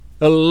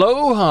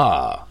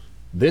Aloha!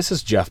 This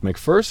is Jeff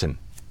McPherson,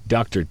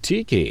 Dr.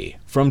 Tiki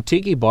from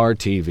Tiki Bar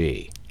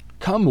TV.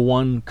 Come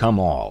one, come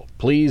all,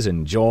 please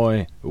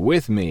enjoy,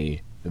 with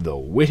me, the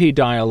witty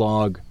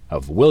dialogue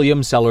of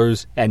William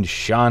Sellers and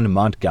Sean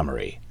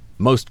Montgomery,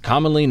 most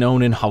commonly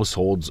known in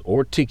households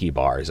or tiki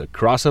bars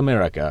across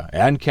America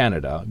and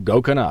Canada,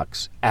 go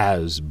Canucks,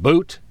 as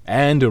Boot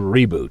and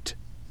Reboot.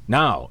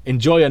 Now,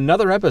 enjoy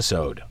another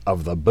episode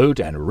of the Boot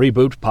and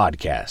Reboot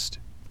podcast.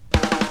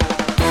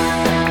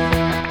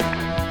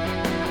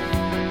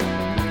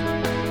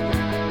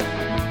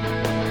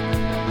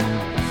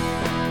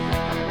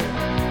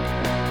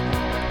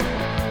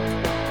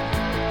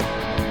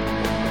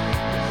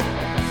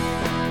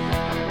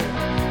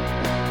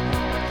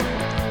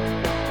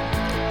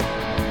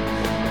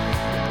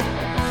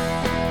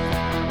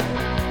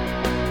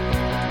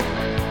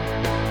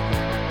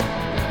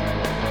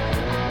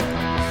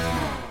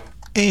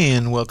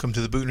 And welcome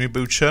to the Boot and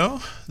Reboot Show.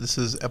 This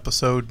is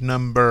episode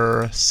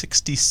number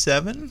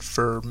 67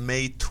 for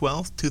May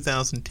 12th,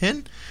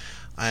 2010.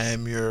 I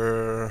am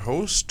your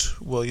host,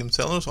 William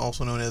Sellers,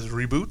 also known as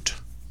Reboot.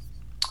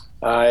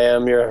 I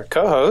am your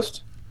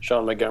co-host,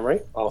 Sean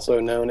Montgomery, also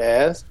known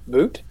as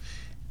Boot.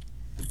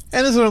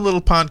 And this is our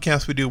little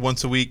podcast we do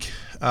once a week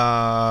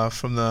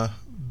from the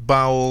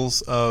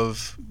bowels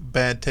of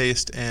bad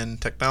taste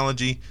and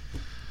technology.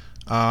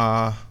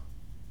 Going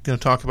to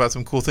talk about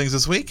some cool things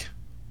this week.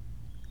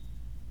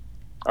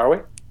 Are we?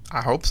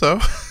 I hope so.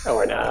 No,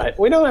 we're not.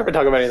 We don't ever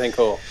talk about anything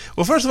cool.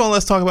 Well, first of all,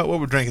 let's talk about what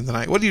we're drinking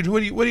tonight. What are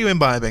you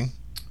imbibing?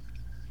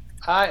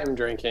 I am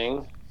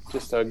drinking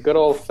just a good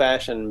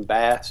old-fashioned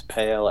Bass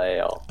Pale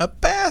Ale. A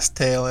Bass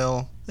Tail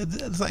Ale.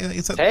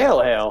 It's a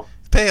Pale Ale?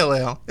 Pale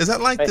Ale. Is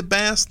that like the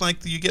Bass,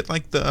 like you get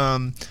like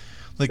the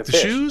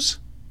shoes?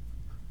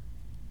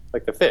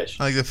 Like the fish.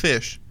 Like the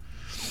fish.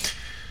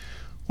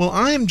 Well,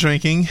 I am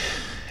drinking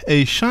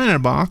a Shiner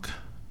Bock,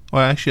 or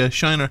actually a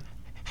Shiner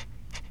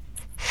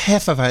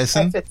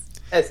Hefeweizen.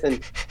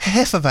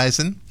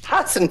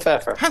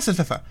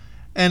 Hassenpfeffer.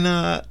 And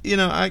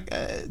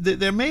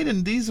they're made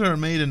in. These are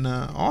made in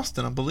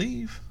Austin, I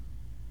believe.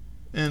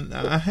 And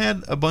I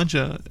had a bunch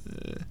of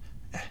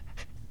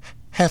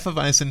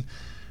Hefeweizen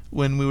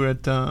when we were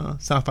at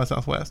South by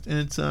Southwest,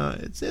 and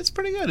it's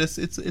pretty good.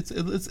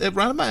 It's right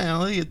up my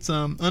alley. It's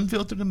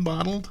unfiltered and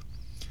bottled.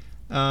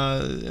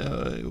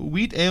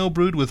 Wheat ale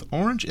brewed with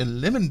orange and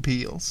lemon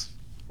peels.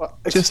 Well,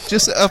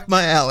 just up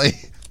my alley.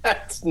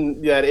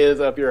 That is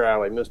up your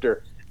alley,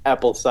 Mr.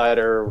 Apple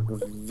cider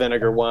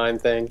vinegar wine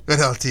thing. Good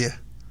out to you.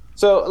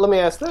 So let me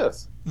ask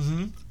this.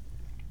 Mm-hmm.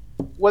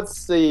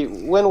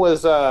 When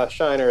was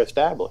Shiner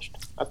established?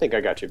 I think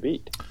I got you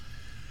beat.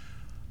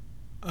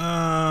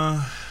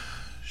 I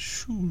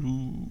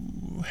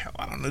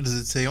don't know. Does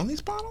it say on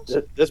these bottles?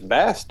 This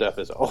Bass stuff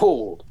is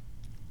old.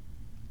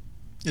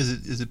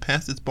 Is it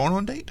past its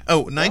born-on date?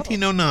 Oh,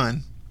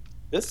 1909.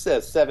 This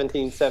says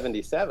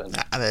 1777.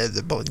 That's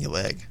a bullet in your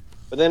leg.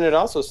 But then it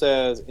also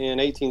says in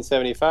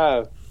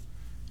 1875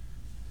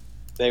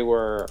 they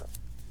were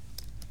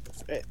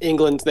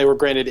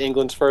granted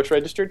England's first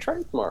registered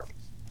trademark.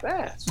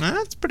 Bass.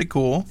 That's pretty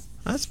cool.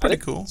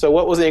 Cool. So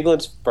what was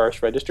England's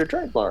first registered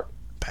trademark?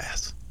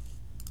 Bass.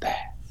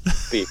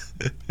 Beef.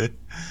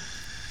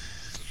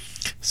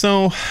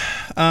 So,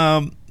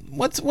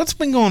 what's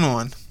been going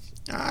on?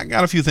 I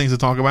got a few things to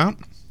talk about.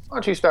 Why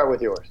don't you start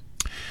with yours?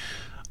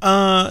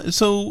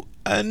 So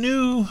a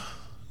new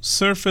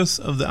surface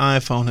of the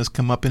iPhone has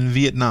come up in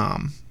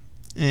Vietnam,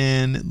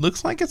 and it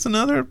looks like it's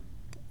another.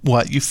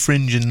 What, you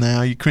fringing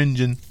now? You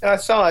cringing? I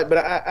saw it, but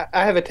I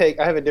have a take.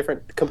 I have a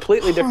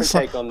completely different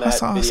take on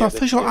that. I saw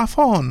official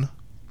iPhone.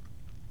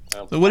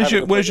 So what is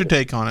your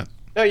take on it?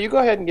 No, you go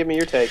ahead and give me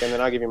your take, and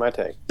then I'll give you my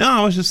take. No,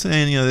 I was just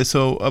saying,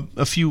 so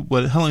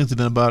how long has it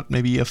been? About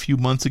maybe a few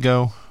months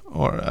ago,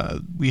 or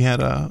we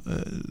had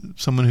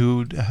someone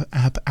who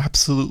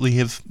absolutely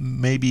have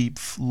maybe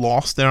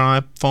lost their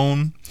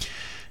iPhone,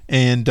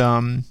 and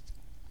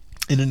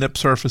ended up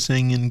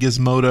surfacing in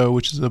Gizmodo,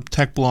 which is a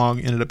tech blog,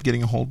 ended up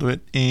getting a hold of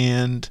it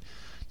and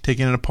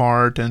taking it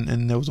apart,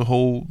 and there was a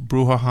whole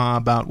brouhaha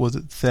about was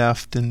it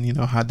theft and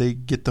how'd they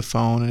get the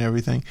phone and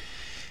everything.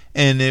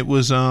 And it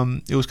was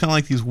kind of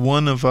like these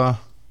one of a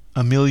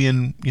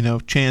million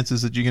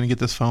chances that you're going to get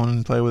this phone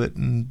and play with it.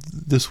 And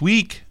this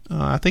week,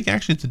 I think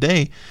actually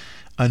today,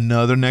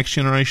 another next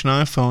generation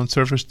iPhone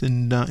surfaced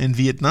in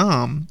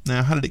Vietnam.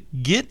 Now, how did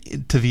it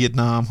get to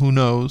Vietnam? Who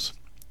knows?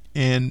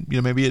 And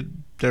maybe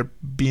they're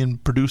being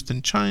produced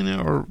in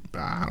China, or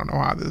I don't know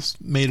how this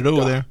made it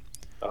over there.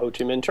 The Ho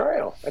Chi Minh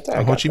Trail. That's how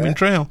the Ho Chi Minh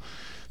Trail.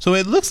 So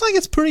it looks like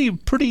it's pretty.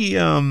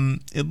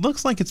 It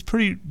looks like it's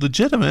pretty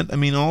legitimate. I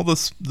mean, all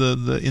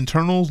the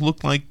internals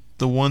look like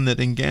the one that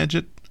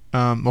Engadget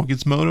or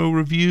Gizmodo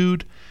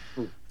reviewed.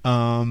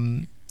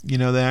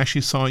 They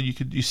actually saw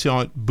you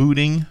saw it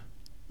booting.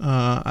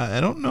 I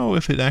don't know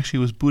if it actually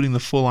was booting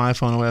the full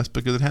iPhone OS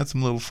because it had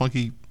some little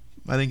funky.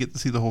 I didn't get to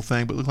see the whole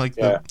thing, but it looked like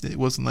it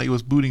wasn't like it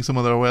was booting some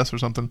other OS or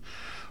something,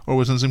 or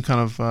was in some kind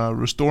of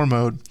restore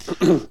mode.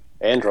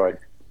 Android.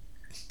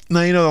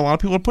 Now, a lot of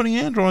people are putting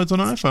Androids on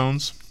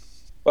iPhones.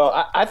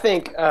 Well, I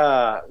think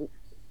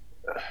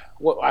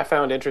what I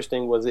found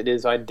interesting was it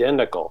is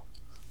identical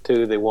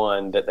to the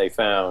one that they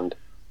found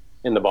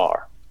in the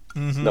bar,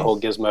 the whole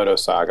Gizmodo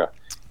saga.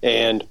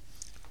 And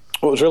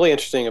what was really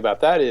interesting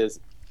about that is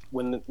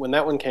when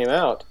that one came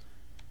out,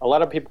 a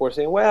lot of people were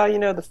saying,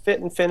 well, the fit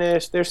and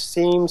finish, there's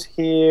seams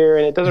here,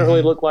 and it doesn't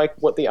really look like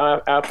what the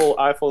Apple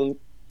iPhone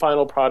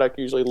final product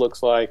usually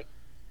looks like.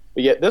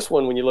 But yet this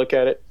one, when you look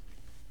at it,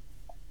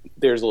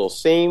 there's little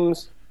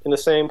seams in the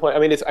same place. I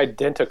mean, it's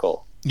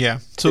identical. Yeah.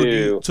 So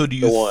do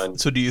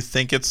you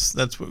think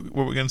that's what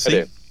we're going to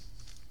see?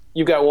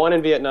 You've got one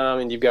in Vietnam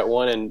and you've got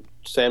one in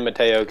San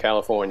Mateo,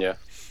 California.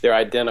 They're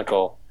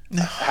identical.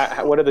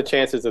 What are the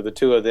chances of the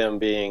two of them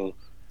being?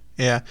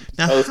 Yeah.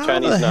 Now, how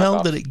Chinese the hell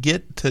knockoffs? did it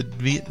get to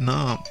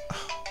Vietnam?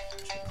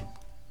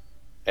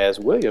 As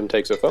William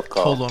takes a phone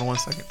call. Hold on 1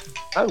 second.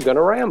 I'm going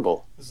to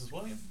ramble. This is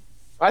William.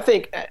 I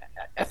think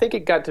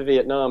it got to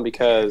Vietnam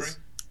because,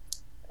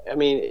 I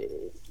mean,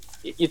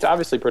 it's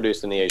obviously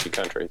produced in the Asian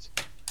countries,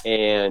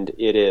 and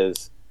it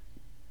is,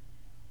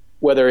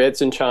 whether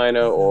it's in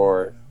China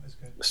or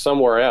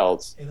somewhere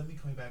else,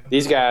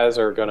 these guys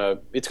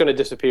it's gonna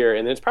disappear,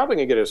 and it's probably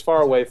gonna get as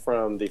far away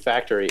from the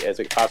factory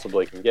as it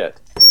possibly can get.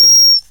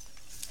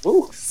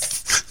 Ooh,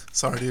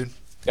 Sorry, dude.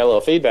 got a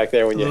little feedback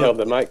there when you held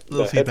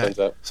the headphones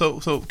up. So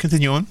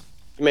continue on.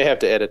 You may have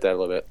to edit that a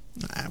little bit.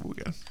 Nah, we're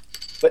good.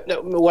 But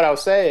no, what I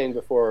was saying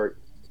before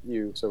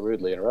you so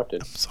rudely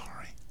interrupted I'm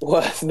sorry.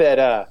 was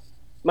that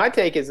my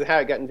take is how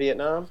it got in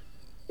Vietnam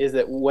is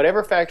that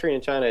whatever factory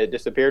in China it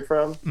disappeared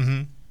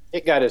from,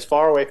 it got as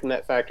far away from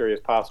that factory as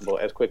possible,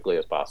 as quickly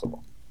as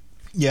possible.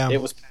 Yeah.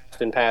 It was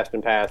passed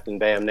and passed, and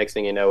bam, next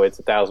thing you know, it's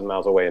 1,000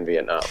 miles away in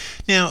Vietnam.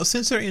 Now,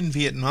 since they're in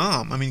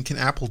Vietnam, I mean, can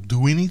Apple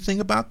do anything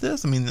about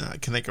this? I mean,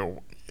 can they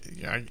go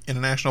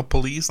international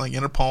police like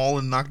Interpol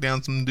and knock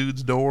down some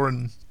dude's door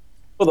and...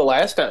 Well,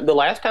 the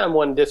last time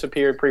one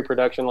disappeared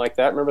pre-production like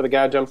that, remember the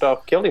guy jumped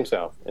off, killed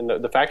himself, and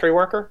the factory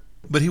worker?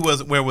 But he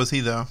wasn't. Where was he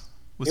though?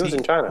 He was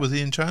in China. Was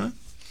he in China?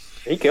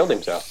 He killed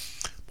himself.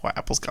 Boy,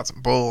 Apple's got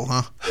some bull,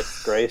 huh?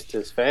 Disgraced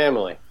his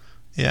family.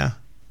 Yeah.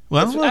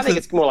 Well, I think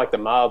it's more like the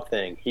mob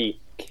thing. He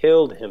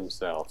killed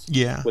himself.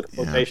 Yeah. With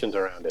quotations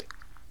around it.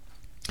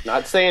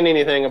 Not saying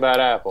anything about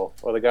Apple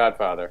or The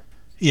Godfather.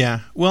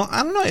 Yeah. Well,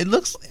 I don't know. It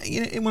looks.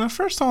 When I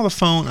first saw the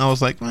phone, I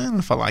was like, man, I don't know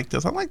if I like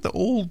this. I like the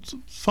old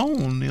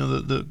phone.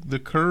 The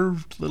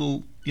curved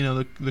little.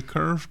 The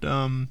curved.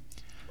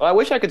 Well, I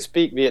wish I could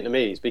speak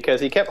Vietnamese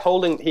because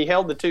he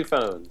held the two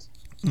phones.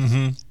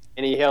 Mm-hmm.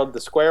 And he held the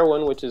square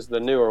one, which is the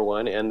newer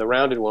one, and the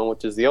rounded one,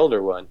 which is the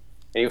older one.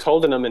 And he was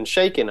holding them and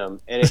shaking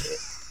them. And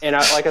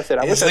like I said,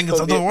 I wish I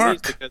spoke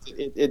Vietnamese because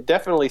it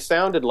definitely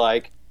sounded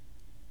like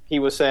he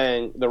was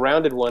saying the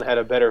rounded one had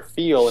a better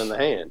feel in the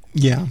hand.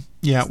 Yeah,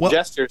 yeah. Well,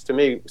 gestures to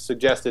me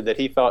suggested that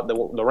he thought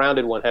the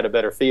rounded one had a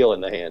better feel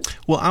in the hand.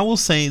 Well, I will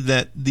say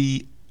that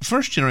the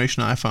first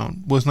generation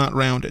iPhone was not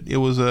rounded. It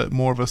was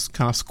more of a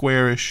kind of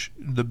squarish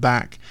the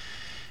back.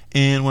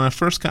 And when I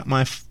first got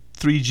my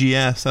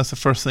 3GS, that's the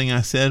first thing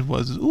I said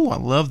was, "Ooh, I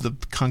love the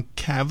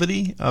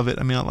concavity of it."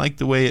 I mean, I like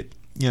the way it,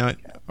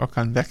 or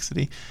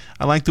convexity.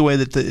 I like the way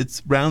that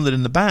it's rounded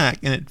in the back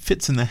and it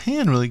fits in the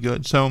hand really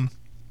good. So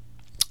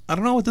I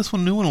don't know what this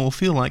new one will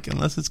feel like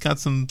unless it's got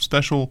some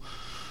special,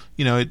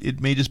 it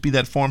may just be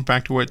that form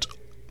factor where it's,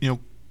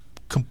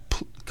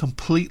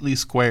 completely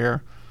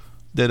square.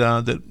 That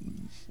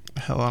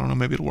hell, I don't know.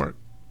 Maybe it'll work.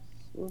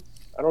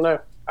 I don't know.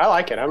 I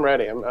like it. I'm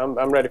ready.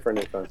 I'm ready for a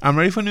new phone. I'm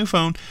ready for a new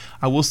phone.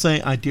 I will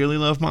say I dearly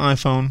love my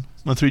iPhone.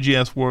 My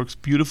 3GS works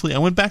beautifully. I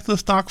went back to the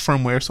stock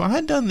firmware, so I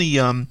had done the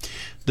what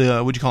do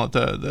you call it,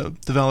 the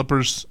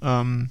developers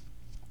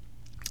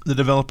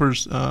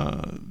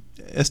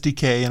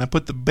SDK, and I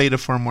put the beta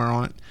firmware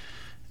on it.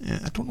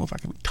 And I don't know if I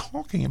can be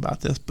talking about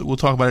this, but we'll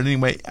talk about it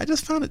anyway. I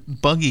just found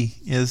it buggy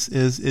as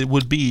it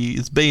would be.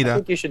 It's beta. I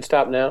think you should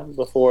stop now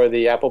before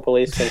the Apple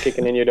police come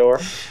kicking in your door.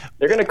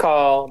 They're going to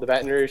call the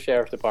Baton Rouge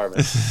Sheriff's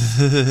Department.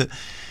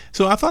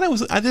 So I thought it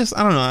was. I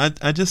don't know.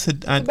 I just had.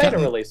 It's a beta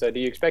release, so do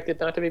you expect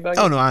it not to be buggy?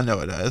 Oh no, I know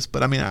it is.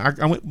 But I mean,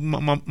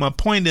 my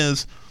point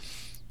is,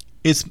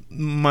 it's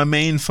my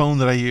main phone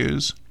that I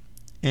use,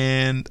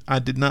 and I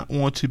did not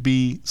want to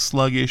be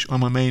sluggish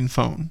on my main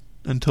phone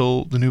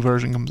until the new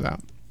version comes out.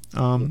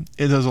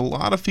 It has a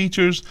lot of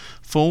features,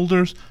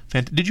 folders.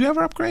 Did you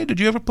ever upgrade? Did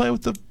you ever play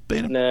with the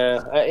beta? No,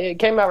 it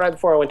came out right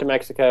before I went to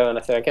Mexico, and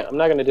I said I'm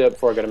not going to do it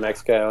before I go to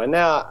Mexico. And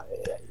now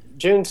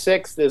June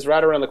 6th is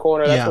right around the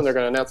corner. That's when they're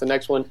going to announce the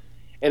next one.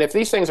 And if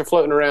these things are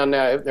floating around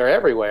now, if they're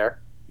everywhere.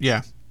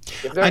 Yeah.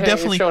 If they're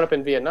showing up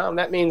in Vietnam,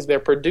 that means they're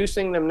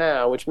producing them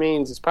now, which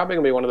means it's probably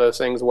going to be one of those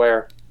things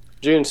where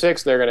June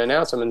 6th they're going to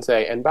announce them and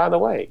say, and by the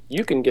way,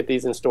 you can get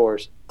these in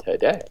stores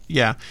today.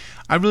 Yeah.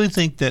 I really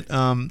think that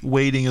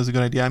waiting is a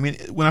good idea. I mean,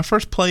 when I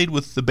first played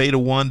with the Beta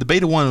 1, the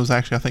Beta 1 was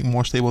actually, I think,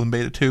 more stable than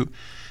Beta 2.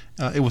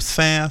 It was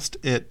fast.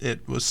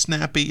 It was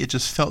snappy. It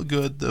just felt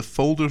good. The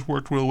folders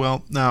worked real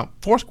well. Now,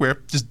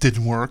 Foursquare just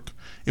didn't work.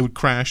 It would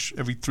crash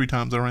every 3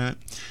 times I ran it.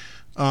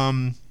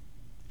 And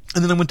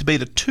then I went to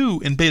Beta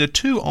 2. And Beta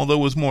 2, although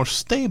it was more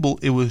stable,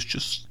 it was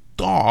just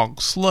dog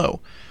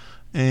slow.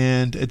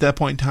 And at that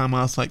point in time,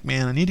 I was like,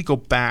 man, I need to go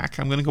back.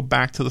 I'm going to go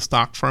back to the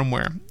stock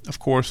firmware. Of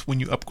course, when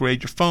you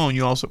upgrade your phone,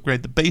 you also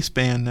upgrade the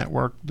baseband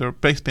network, the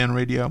baseband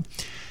radio,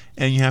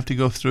 and you have to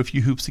go through a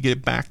few hoops to get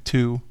it back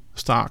to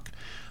stock.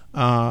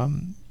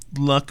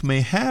 Luck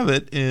may have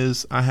it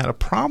is I had a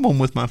problem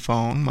with my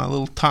phone. My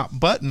little top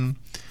button,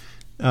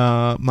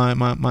 I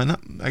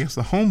guess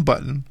the home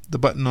button, the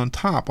button on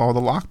top, or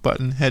the lock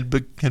button, had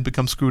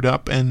become screwed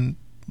up. And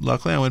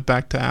luckily, I went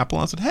back to Apple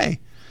and I said, hey,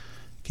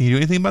 can you do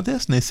anything about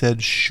this? And they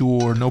said,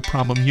 sure, no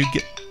problem. You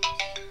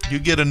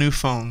get a new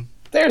phone.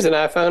 There's an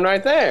iPhone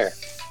right there.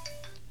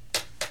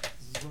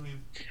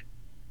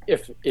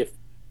 If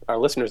our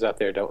listeners out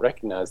there don't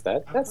recognize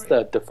that, that's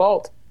the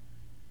default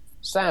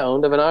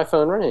sound of an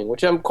iPhone ring,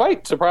 which I'm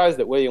quite surprised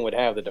that William would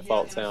have the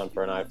default sound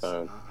for an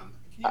iPhone.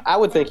 I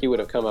would think he would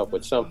have come up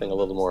with something a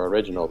little more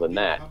original than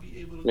that. I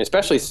mean,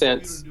 especially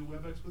since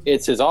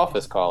it's his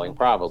office calling,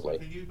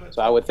 probably.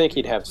 So I would think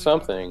he'd have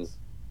something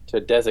to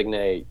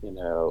designate,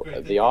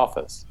 the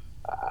office.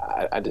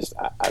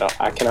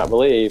 I cannot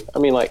believe. I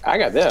mean, like, I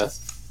got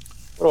this.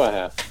 What do I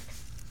have?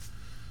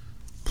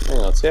 Hang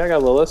on, see, I got a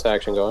little this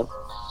action going.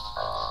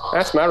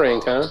 That's my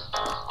ringtone.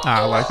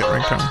 I like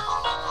that ringtone.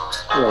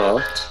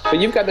 But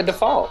you've got the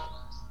default.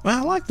 Well,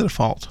 I like the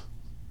default.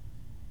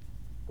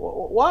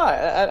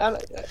 Why?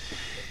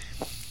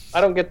 I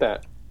don't get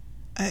that.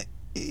 I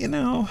don't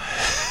know.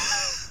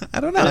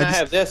 And I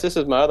have this. This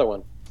is my other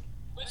one.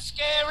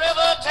 Whiskey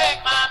River,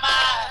 take my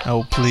mind.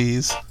 Oh,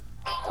 please.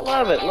 I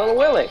love it, Little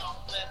Willie.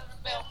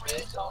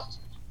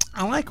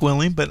 I like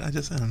Willie, but I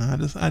don't know.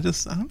 I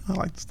don't know. I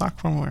like the stock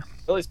firmware.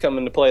 Willie's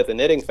coming to play at the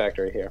Knitting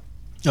Factory here.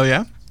 Oh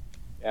yeah.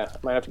 Yeah, I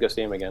might have to go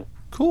see him again.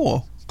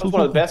 Cool. That was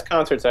one of the best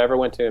concerts I ever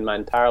went to in my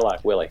entire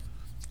life, Willie.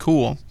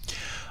 Cool.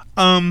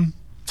 No,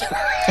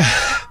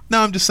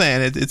 I'm just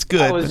saying it's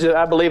good.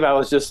 I believe I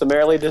was just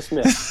summarily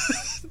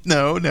dismissed.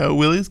 No,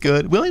 Willie's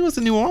good. Willie was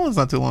in New Orleans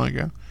not too long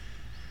ago.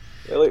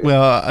 Really?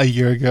 Well, a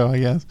year ago, I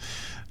guess.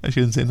 I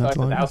shouldn't say not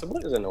too long The ago. House of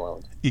Blues in New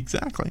Orleans.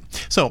 Exactly.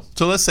 So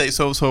let's say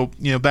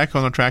back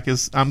on the track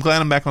is I'm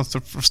glad I'm back on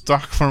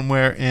stock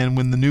firmware, and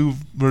when the new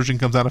version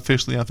comes out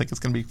officially, I think it's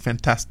going to be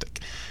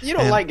fantastic. You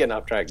don't like getting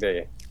off track, do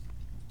you?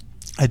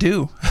 I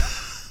do.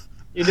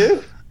 You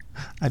do?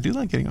 I do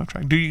like getting off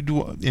track. Do you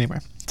do anyway?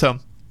 So.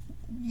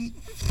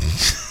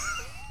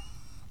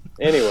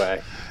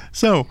 Anyway.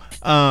 So,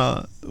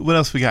 what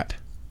else we got?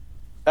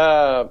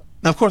 Now,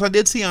 of course, I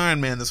did see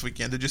Iron Man this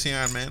weekend. Did you see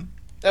Iron Man?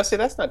 Now, see,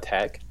 that's not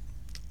tech.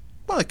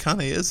 Well, it kind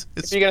of is.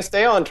 If you're going to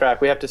stay on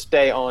track, we have to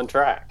stay on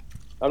track.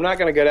 I'm not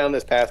going to go down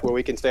this path where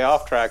we can stay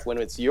off track when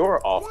it's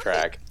your off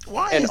track,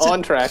 and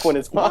on track when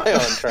it's my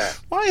on track.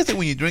 Why is it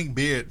when you drink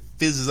beer, it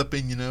fizzes up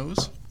in your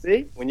nose?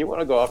 See, when you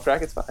want to go off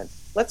track, it's fine.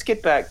 Let's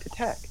get back to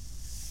tech.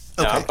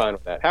 Okay. No, I'm fine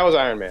with that. How was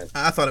Iron Man?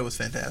 I thought it was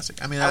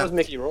fantastic. I mean, How was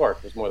Mickey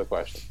Rourke? Was more the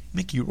question.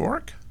 Mickey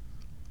Rourke?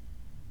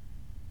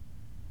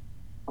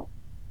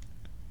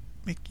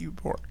 Mickey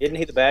Rourke. Isn't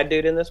he the bad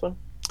dude in this one?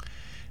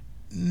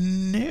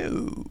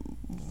 No.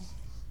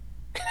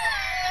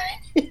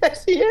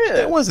 Yes, he is.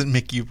 That wasn't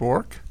Mickey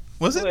Rourke,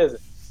 was it? Who is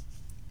it?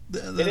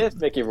 It is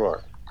Mickey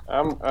Rourke.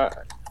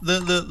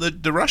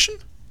 The Russian?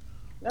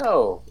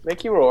 No,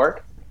 Mickey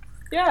Rourke.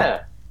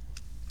 Yeah.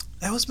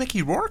 That was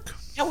Mickey Rourke?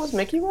 That was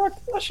Mickey Rourke,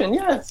 Russian,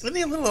 yes. Isn't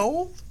he a little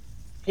old?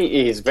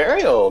 He's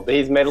very old, but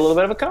he's made a little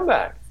bit of a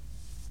comeback.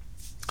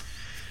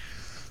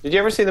 Did you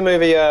ever see the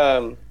movie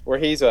where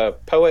he's a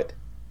poet?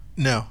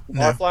 No.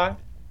 Barfly?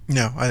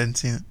 No, I didn't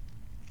see it.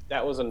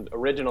 That was an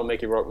original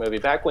Mickey Rourke movie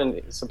back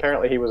when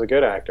apparently he was a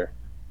good actor.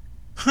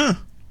 Huh.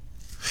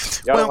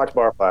 Y'all don't watch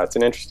Barfly. It's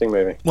an interesting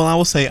movie. Well, I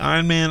will say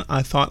Iron Man,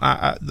 I thought,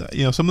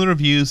 some of the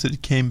reviews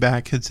that came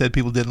back had said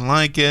people didn't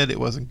like it. It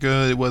wasn't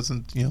good. It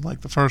wasn't,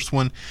 like the first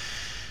one.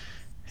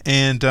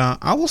 And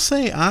I will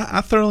say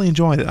I thoroughly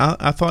enjoyed it.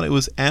 I thought it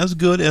was as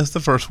good as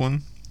the first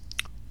one,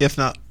 if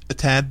not a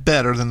tad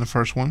better than the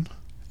first one.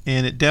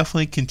 And it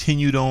definitely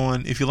continued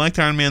on. If you liked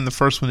Iron Man, the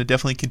first one, it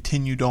definitely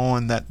continued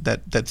on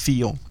that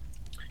feel.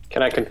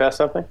 Can I confess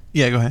something?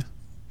 Yeah, go ahead.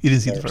 You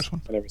didn't see the first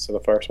one. I never saw the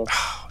first one.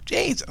 Oh,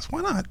 Jesus,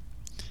 why not?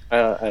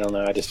 I don't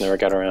know. I just never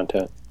got around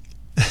to it.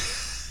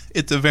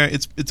 It's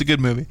a good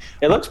movie.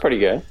 It looks pretty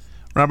good.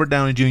 Robert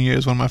Downey Jr.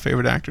 is one of my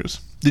favorite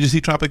actors. Did you see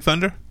Tropic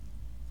Thunder?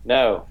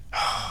 No.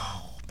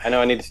 Oh, I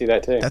know I need to see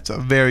that too. That's a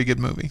very good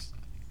movie.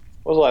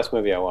 What was the last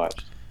movie I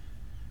watched?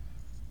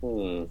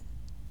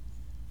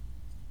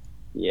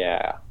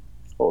 Yeah.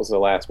 What was the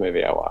last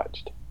movie I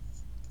watched?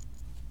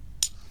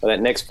 Well,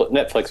 that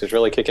Netflix is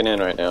really kicking in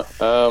right now.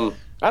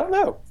 I don't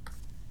know.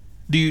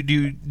 Do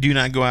you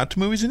not go out to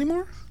movies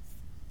anymore?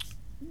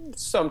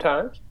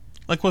 Sometimes.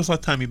 Like, what's the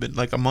last time you've been?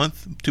 Like a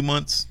month, 2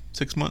 months,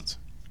 6 months?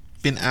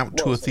 Been out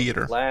to a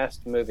theater? The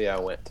last movie I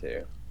went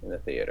to in the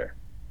theater.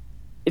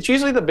 It's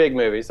usually the big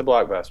movies, the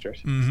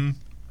blockbusters. Mm-hmm.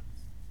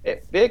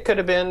 It could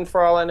have been,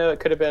 for all I know, it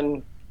could have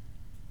been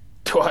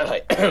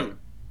Twilight.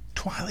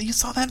 Twilight? You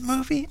saw that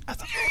movie?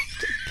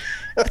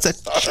 It's a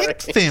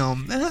chick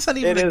film. That's not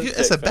even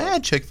it's a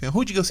bad chick film.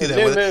 Who'd you go see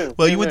that with?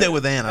 Well, you went there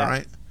with Anna,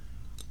 right?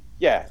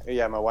 Yeah,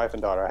 my wife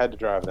and daughter. I had to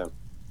drive them.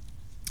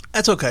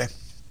 That's okay.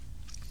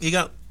 You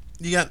got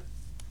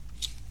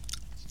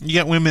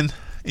women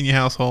in your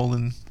household,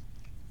 and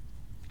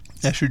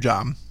that's your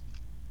job.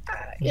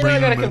 You know, I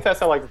gotta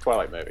confess, I like the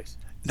Twilight movies.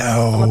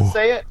 No. I'm gonna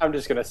say it. I'm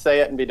just gonna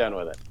say it and be done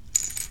with it.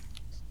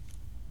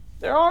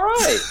 They're all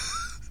right.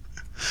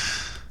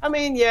 I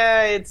mean,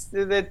 yeah,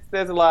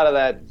 there's a lot of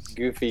that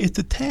goofy. It's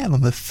a tad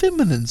on the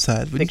feminine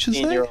side, wouldn't you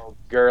say? 16-year-old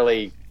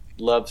girly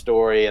love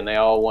story, and they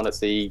all want to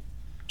see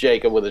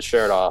Jacob with his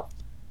shirt off.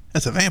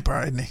 That's a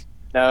vampire, isn't he?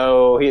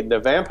 No, the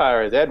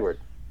vampire is Edward.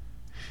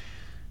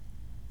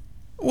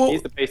 Well,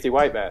 He's the pasty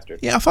white bastard.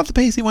 yeah, I thought the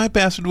pasty white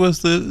bastard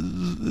was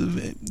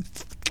the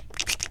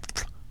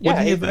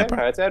Yeah, he's the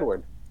vampire. It's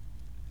Edward.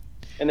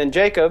 And then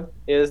Jacob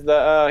is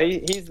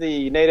he's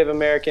the Native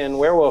American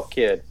werewolf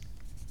kid.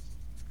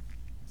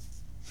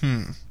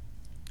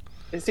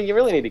 See, you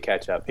really need to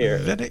catch up here.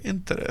 Very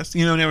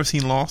interesting. I've never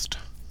seen Lost.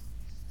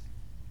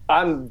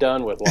 I'm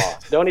done with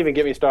Lost. Don't even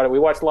get me started. We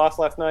watched Lost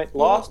last night.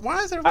 Lost. Why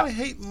is everybody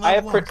hating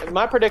Lost?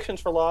 My predictions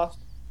for Lost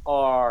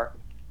are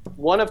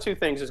one of two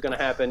things is going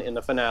to happen in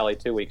the finale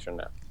 2 weeks from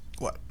now.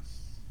 What?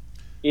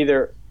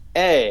 Either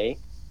A,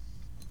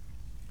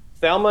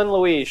 Thelma and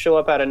Louise show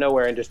up out of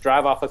nowhere and just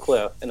drive off a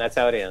cliff, and that's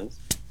how it ends.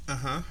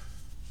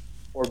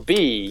 Or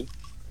B,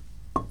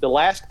 the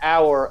last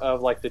hour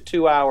of like the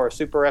 2-hour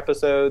super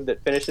episode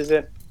that finishes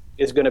it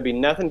is going to be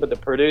nothing but the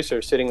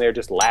producers sitting there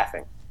just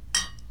laughing.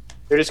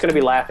 They're just going to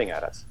be laughing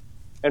at us.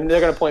 And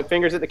they're going to point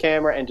fingers at the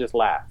camera and just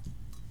laugh.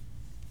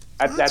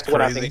 That's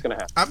what I think is going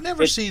to happen. I've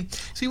never seen...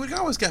 See, what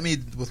always got me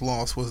with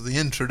Lost was the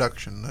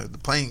introduction, the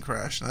plane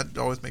crash. And that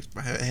always makes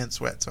my hands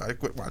sweat, so I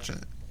quit watching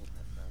it.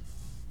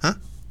 Huh?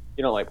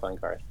 You don't like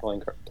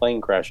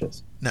plane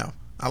crashes? No.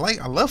 I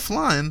love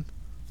flying.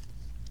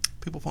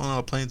 People falling out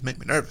of planes make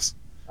me nervous.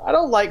 I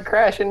don't like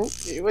crashing.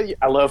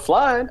 I love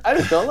flying. I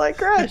just don't like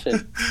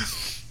crashing.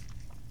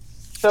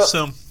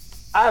 So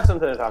I have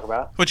something to talk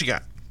about. What you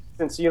got?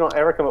 Since you don't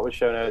ever come up with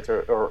show notes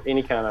or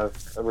any kind of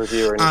a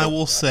review or anything. I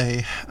will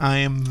say I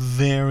am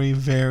very,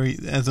 very,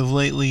 as of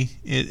lately,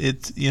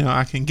 it's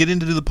I can get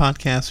into the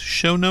podcast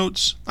show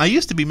notes. I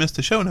used to be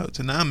Mr. Show Notes,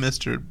 and now I'm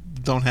Mr.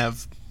 Don't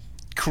Have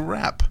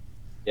Crap.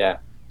 Yeah.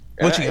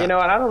 What you got? You know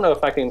what? I don't know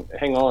if I can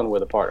hang on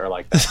with a partner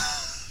like that.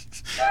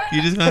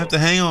 You're just going to have to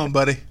hang on,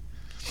 buddy.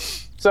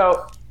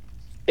 So,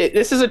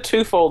 this is a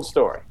twofold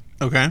story.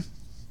 Okay.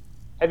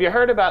 Have you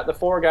heard about the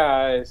 4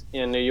 guys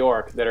in New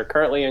York that are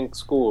currently in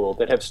school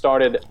that have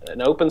started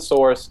an open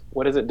source,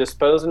 what is it,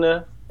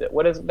 Disposina?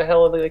 What is the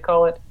hell do they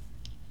call it?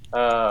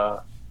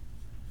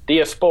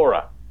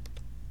 Diaspora.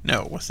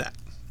 No, what's that?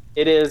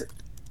 It is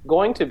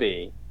going to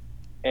be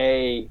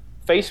a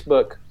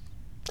Facebook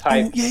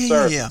type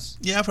service.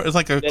 Yeah, I've heard, it's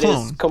like a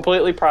clone. It is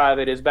completely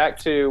private. It's back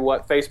to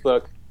what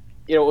Facebook...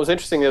 what was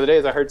interesting the other day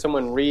is I heard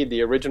someone read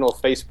the original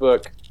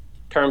Facebook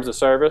terms of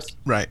service.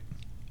 Right.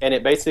 And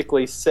it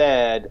basically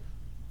said...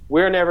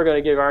 We're never going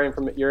to give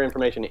your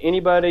information to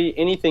anybody.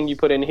 Anything you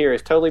put in here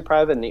is totally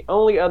private, and the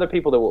only other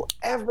people that will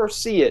ever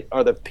see it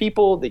are the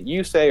people that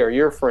you say are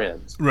your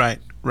friends. Right.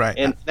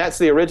 And that's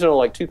the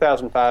original,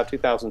 2005,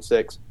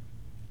 2006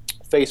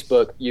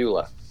 Facebook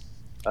EULA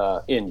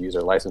end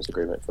user license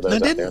agreement for those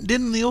out there.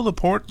 Didn't Neil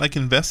Laporte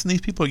invest in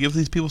these people or give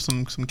these people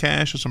some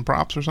cash or some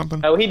props or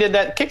something? Oh, he did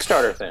that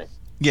Kickstarter thing.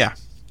 Yeah.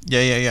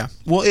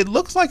 Well, it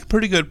looks like a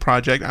pretty good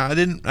project. I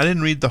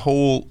didn't read the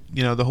whole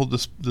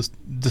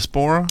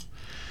Diaspora.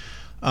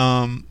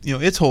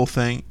 Its whole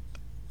thing.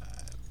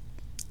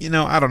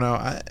 I don't know.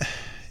 I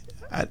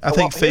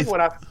think here's what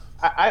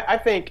I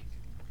think.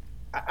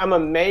 I'm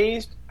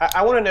amazed.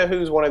 I want to know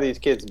who's one of these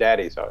kids'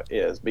 daddies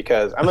is,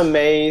 because I'm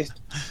amazed.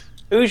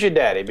 Who's your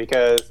daddy?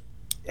 Because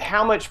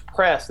how much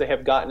press they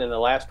have gotten in the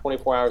last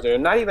 24 hours. They're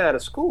not even out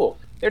of school.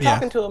 They're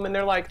talking to them, and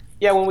they're like,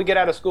 "Yeah, when we get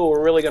out of school,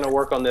 we're really going to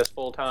work on this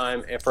full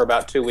time and for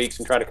about 2 weeks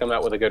and try to come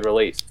out with a good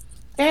release."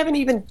 They haven't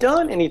even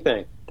done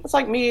anything. It's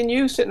like me and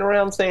you sitting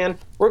around saying,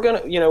 we're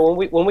going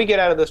to, when we get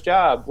out of this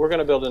job, we're going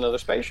to build another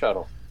space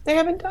shuttle. They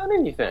haven't done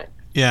anything.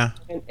 Yeah.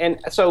 And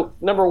so,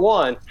 number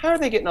one, how are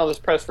they getting all this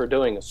press for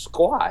doing a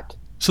squat?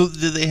 So,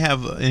 do they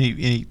have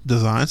any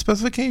design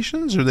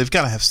specifications, or they've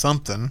got to have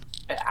something?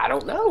 I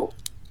don't know.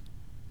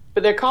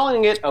 But they're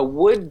calling it a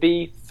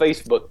would-be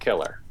Facebook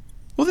killer.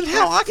 Well, then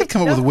hell, I could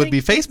come up with a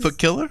would-be Facebook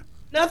killer.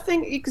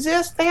 Nothing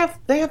exists. They have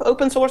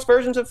open source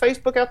versions of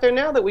Facebook out there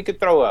now that we could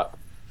throw up.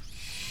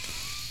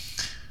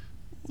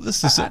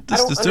 This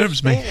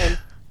disturbs me.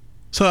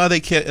 So are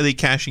they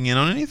cashing in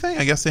on anything?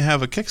 I guess they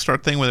have a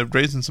Kickstarter thing where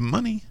they're raising some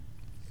money.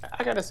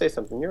 I gotta say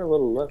something. You're a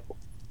little low.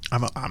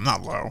 I'm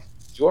not low.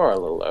 You are a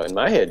little low. In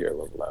my head, you're a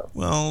little low.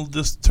 Well,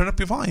 just turn up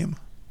your volume.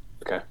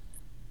 Okay.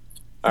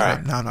 All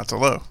right. No, I'm not so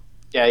low.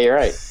 Yeah, you're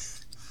right.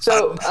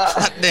 So,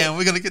 damn,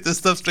 we're gonna get this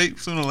stuff straight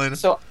sooner or later.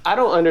 So I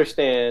don't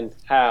understand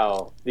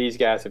how these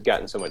guys have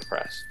gotten so much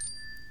press.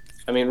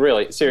 I mean,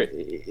 really,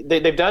 seriously,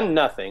 they've done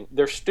nothing.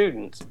 They're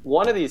students.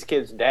 One of these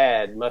kids'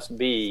 dad must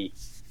be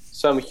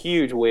some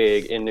huge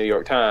wig in New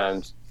York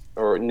Times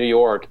or New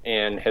York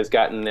and has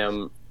gotten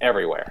them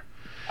everywhere.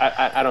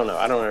 I don't know.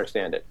 I don't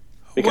understand it.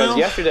 Because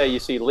yesterday you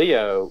see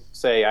Leo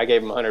say, I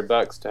gave him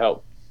 $100 to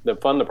help them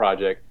fund the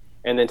project.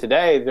 And then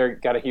today, they've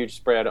got a huge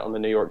spread on the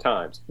New York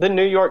Times. The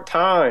New York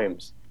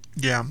Times.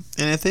 Yeah,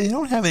 and if they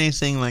don't have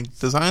anything like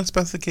design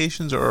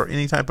specifications or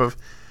any type of...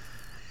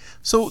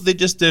 So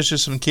there's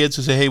just some kids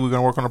who say, hey, we're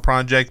going to work on a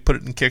project, put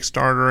it in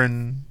Kickstarter,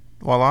 and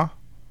voila.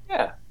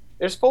 Yeah,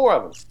 there's 4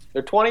 of them.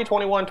 They're 20,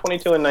 21,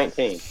 22, and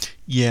 19.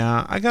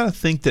 Yeah, I got to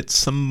think that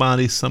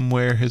somebody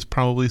somewhere has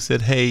probably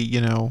said, hey,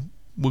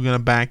 we're going to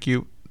back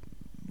you.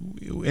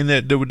 And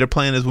their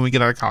plan is when we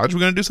get out of college,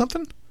 we're going to do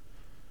something?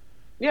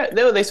 Yeah,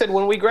 no, they said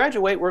when we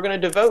graduate, we're going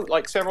to devote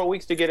like several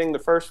weeks to getting the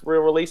first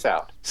real release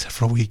out.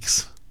 Several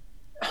weeks.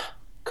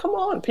 Come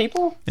on,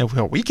 people. Yeah,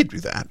 well, we could do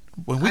that.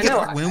 When we get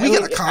out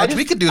of college,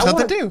 we could do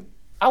something too.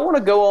 I want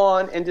to go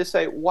on and just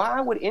say,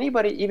 why would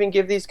anybody even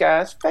give these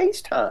guys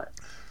FaceTime?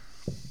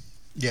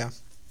 Yeah.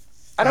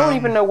 I don't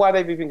even know why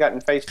they've even gotten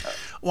FaceTime.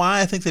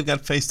 Why I think they've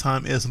got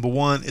FaceTime is, number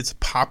one, it's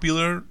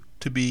popular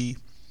to be...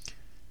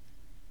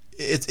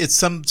 It's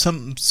some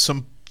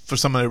for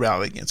somebody to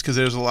rally against, because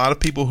there's a lot of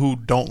people who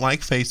don't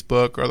like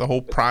Facebook, or the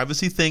whole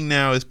privacy thing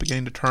now is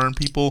beginning to turn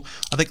people.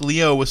 I think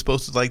Leo was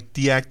supposed to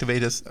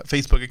deactivate his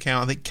Facebook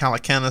account. I think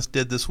Calacanis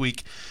did this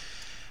week.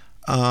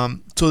 So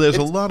there's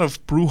a lot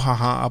of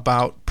brouhaha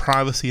about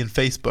privacy in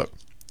Facebook.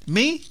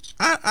 Me,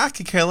 I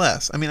could care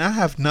less. I mean, I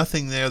have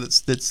nothing there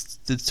that's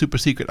super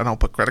secret. I don't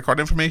put credit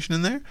card information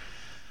in there.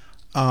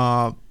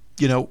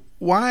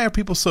 Why are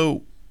people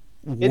so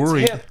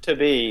worried? It's hip to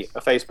be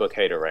a Facebook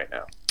hater right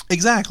now.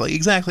 Exactly.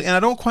 And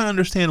I don't quite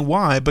understand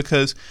why,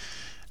 because,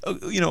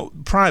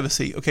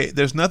 privacy. Okay,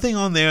 there's nothing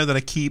on there that I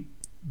keep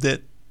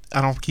that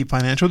I don't keep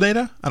financial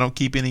data. I don't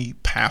keep any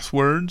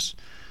passwords.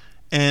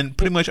 And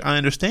pretty much I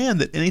understand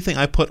that anything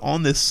I put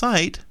on this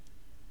site,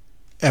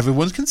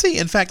 everyone can see.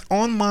 In fact,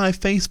 on my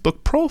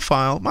Facebook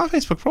profile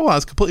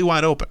is completely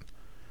wide open.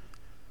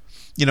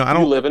 I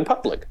don't... You live in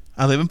public.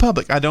 I live in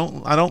public. I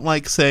don't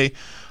like say,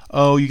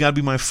 oh, you got to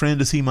be my friend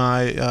to see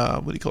my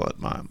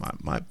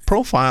my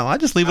profile. I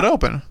just leave it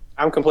open.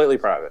 I'm completely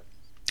private.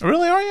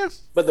 Really, are you?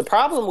 But the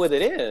problem with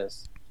it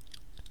is,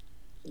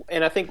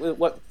 and I think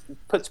what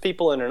puts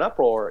people in an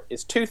uproar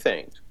is 2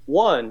 things.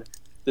 One,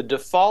 the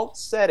default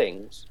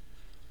settings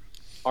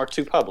are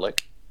too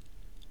public.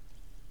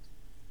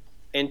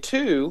 And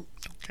 2,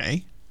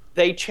 okay,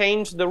 they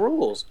change the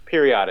rules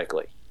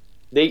periodically.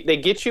 They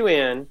get you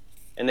in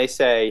and they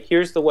say,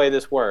 here's the way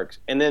this works.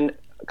 And then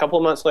a couple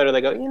of months later,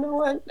 they go, you know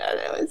what?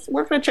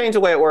 We're going to change the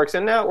way it works,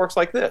 and now it works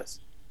like this.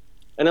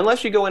 And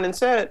unless you go in and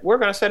set it, we're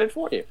going to set it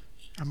for you.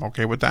 I'm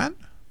okay with that.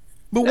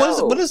 But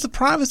what is the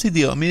privacy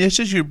deal? I mean, it's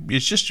just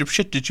your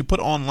shit that you put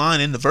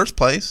online in the first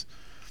place.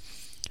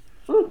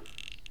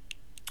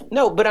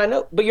 No, but I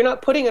know. But you're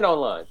not putting it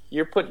online.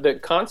 The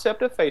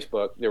concept of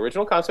Facebook. The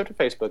original concept of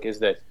Facebook is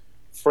that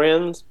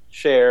friends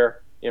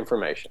share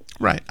information,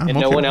 right? And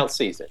no one else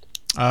sees it.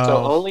 So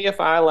only if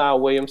I allow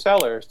William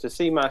Sellers to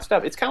see my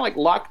stuff. It's kind of like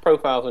locked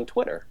profiles on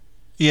Twitter.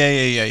 Yeah.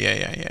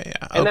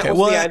 And that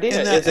was the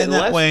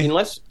idea.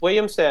 Unless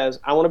William says,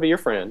 I want to be your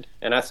friend,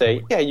 and I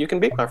say, yeah, you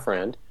can be my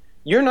friend,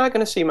 you're not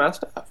going to see my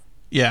stuff.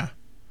 Yeah.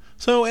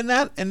 So in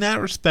that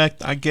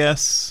respect, I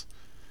guess...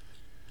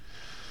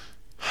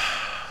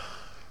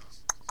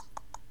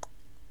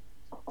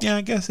 Yeah,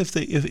 I guess if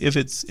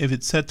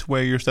it's set to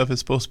where your stuff is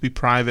supposed to be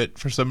private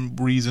for some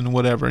reason,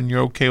 whatever, and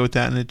you're okay with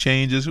that, and it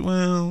changes,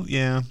 well,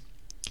 yeah.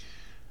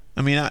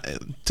 I mean,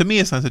 to me,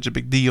 it's not such a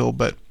big deal,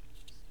 but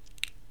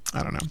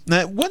I don't know.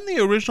 Now, wasn't the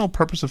original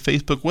purpose of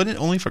Facebook, wasn't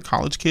it only for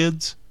college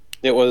kids?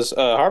 It was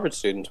Harvard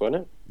students,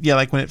 wasn't it? Yeah,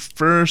 like when it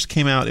first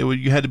came out,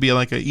 you had to be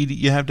like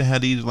you have to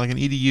have either like an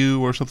EDU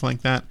or something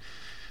like that,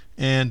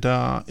 and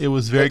it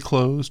was very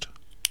closed.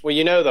 Well,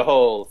 the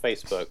whole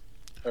Facebook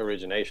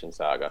origination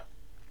saga.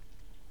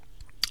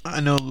 I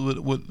know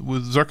with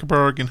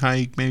Zuckerberg and how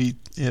he maybe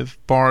have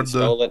barred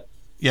stole it.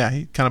 Yeah,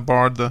 he kind of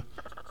barred the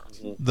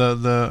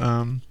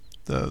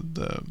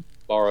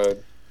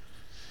borrowed.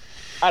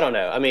 I don't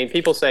know. I mean,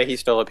 people say he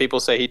stole it. People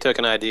say he took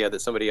an idea that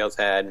somebody else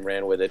had and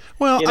ran with it.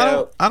 Well,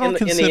 I don't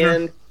consider.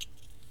 In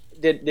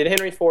the end, did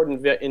Henry Ford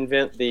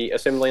invent the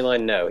assembly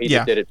line? No, he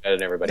just did it better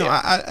than everybody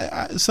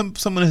else.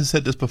 Someone has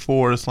said this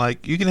before. It's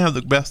like you can have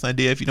the best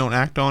idea if you don't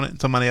act on it, and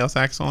somebody else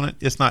acts on it.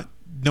 It's not.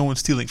 No one's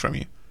stealing from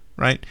you.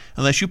 Right?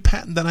 Unless you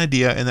patent that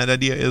idea, and that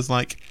idea is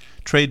like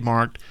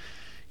trademarked.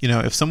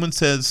 If someone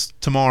says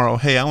tomorrow,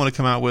 hey, I want to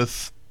come out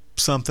with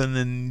something,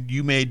 and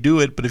you may do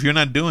it, but if you're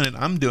not doing it,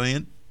 I'm doing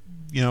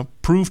it.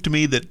 Prove to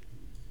me that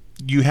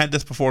you had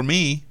this before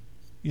me,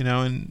 and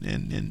I don't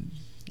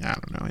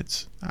know.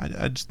 It's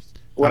I just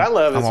what I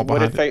love is what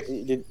what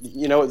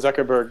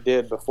Zuckerberg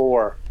did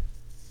before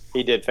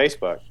he did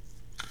Facebook.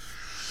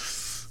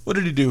 What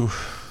did he do?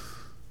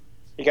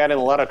 He got in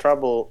a lot of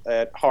trouble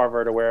at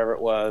Harvard or wherever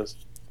it was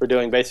for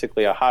doing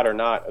basically a hot or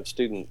not of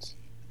students.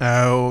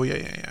 Oh,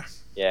 yeah.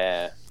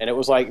 Yeah, and it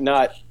was like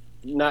not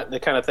the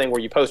kind of thing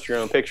where you post your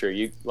own picture.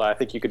 I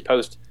think you could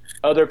post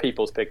other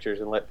people's pictures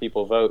and let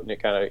people vote, and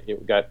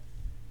it got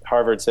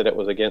Harvard said it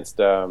was against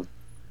the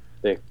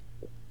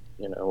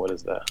what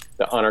is the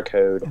honor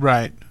code.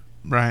 Right.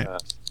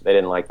 They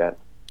didn't like that.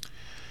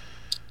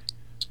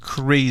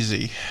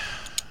 Crazy.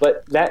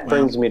 But that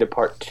brings me to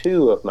part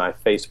 2 of my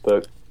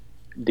Facebook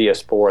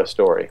diaspora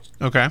story.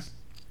 Okay.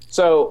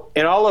 So,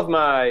 in all of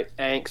my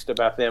angst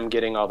about them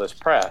getting all this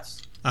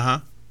press, Uh-huh.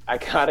 I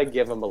gotta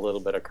give them a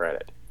little bit of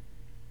credit.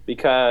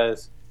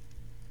 Because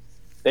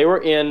they were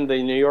in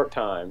the New York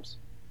Times,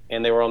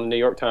 and they were on the New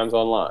York Times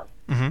Online.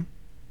 Mm-hmm.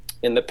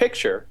 In the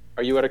picture,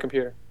 are you at a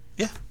computer?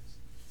 Yeah.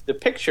 The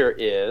picture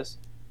is,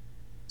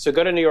 so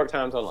go to New York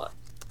Times Online,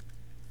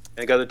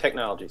 and go to the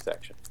technology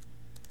section.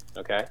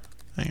 Okay?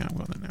 Hang on, I'm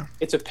going in there.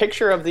 It's a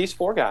picture of these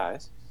 4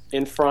 guys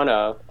in front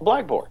of a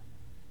blackboard.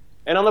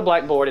 And on the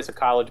blackboard, it's a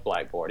college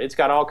blackboard. It's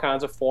got all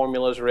kinds of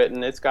formulas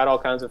written. It's got all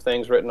kinds of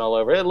things written all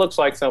over it. It looks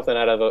like something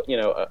out of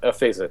a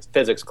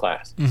physics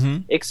class. Mm-hmm.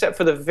 Except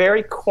for the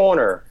very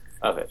corner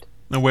of it.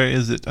 Now, where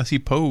is it? I see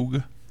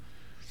Pogue.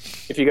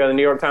 If you go to the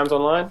New York Times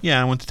Online. Yeah,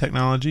 I went to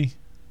technology.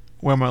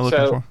 Where am I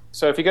looking for?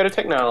 So if you go to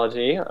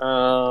technology,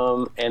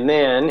 and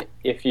then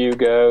if you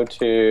go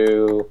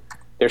to,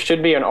 there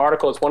should be an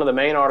article. It's one of the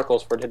main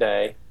articles for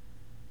today.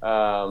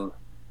 Let's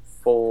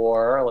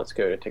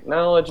go to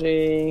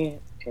technology.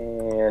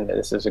 And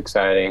this is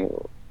exciting.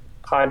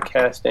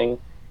 Podcasting.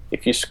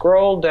 If you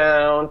scroll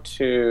down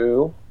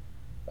to,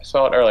 I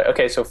saw it earlier.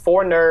 Okay, so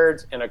 4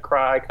 nerds and a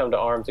cry come to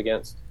arms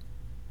against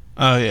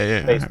Oh,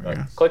 yeah. Facebook.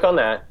 Yeah. Click on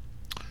that.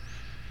 All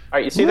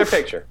right, you see their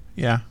picture.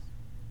 Yeah.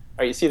 All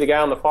right, you see the guy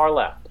on the far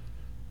left.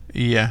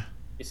 Yeah.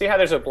 You see how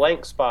there's a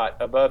blank spot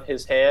above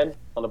his head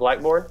on the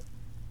blackboard?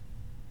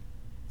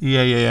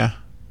 Yeah.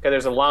 Okay,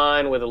 there's a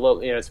line with a little,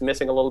 it's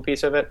missing a little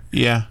piece of it.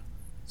 Yeah.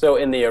 So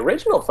in the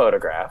original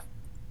photograph,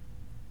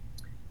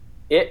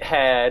 it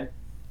had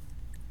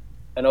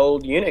an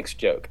old Unix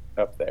joke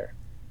up there.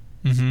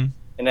 Mm-hmm.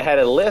 And it had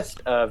a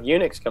list of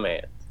Unix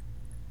commands.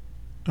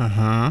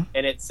 Uh-huh.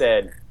 And it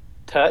said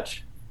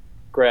touch,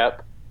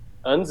 grep,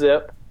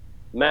 unzip,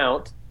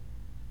 mount,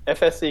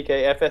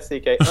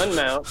 FSCK,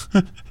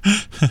 unmount,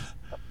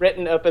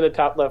 written up in the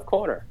top left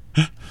corner.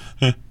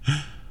 And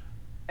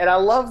I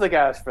love the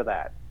guys for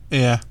that.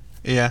 Yeah.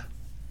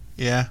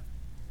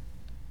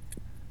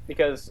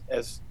 Because,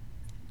 as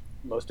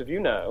most of you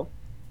know,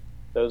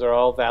 those are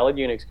all valid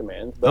Unix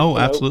commands. But, Oh,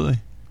 absolutely.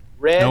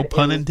 Read No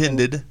pun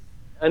intended.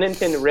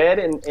 Unintended. Read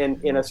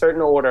in a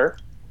certain order.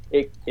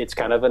 It's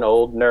kind of an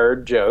old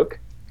nerd joke.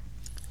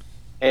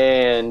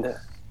 And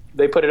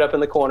they put it up in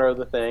the corner of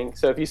the thing.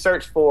 So if you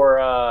search for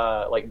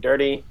like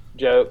dirty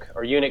joke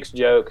or Unix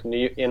joke,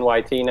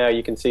 NYT now,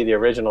 you can see the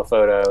original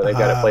photo. They've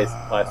got it placed.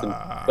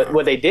 But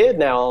what they did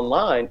now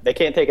online, they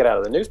can't take it out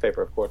of the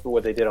newspaper, of course, but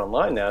what they did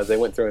online now is they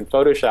went through and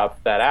photoshopped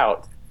that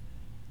out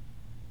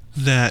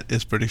That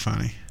is pretty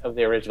funny. of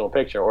the original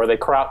picture, or they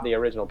cropped the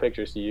original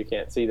picture so you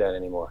can't see that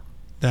anymore.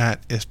 That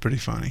is pretty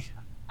funny.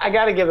 I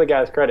got to give the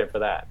guys credit for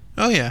that.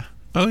 Oh yeah.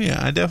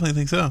 I definitely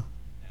think so.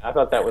 I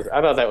thought that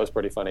was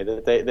pretty funny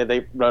that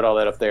they wrote all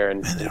that up there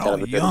and they're kind all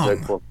of a young.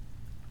 joke for.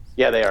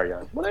 Yeah, they are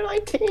young. Well, they're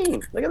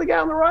 19. Look at the guy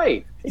on the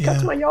right. He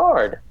cuts Yeah. my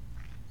yard.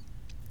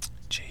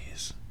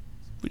 Jeez.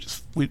 We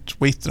just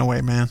wasting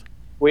away, man.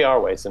 We are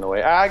wasting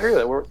away. I agree with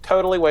it. We're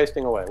totally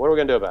wasting away. What are we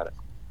going to do about it?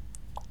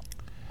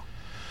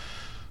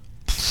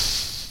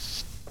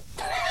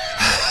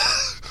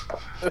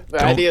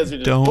 The ideas are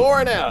just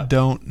pouring out.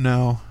 Don't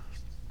know.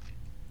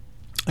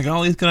 I got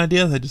all these good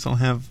ideas. I just don't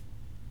have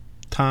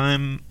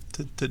time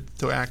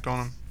to act on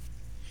them.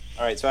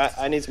 All right, so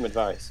I need some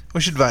advice.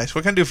 What's your advice?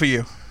 What can I do for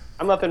you?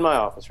 I'm up in my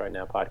office right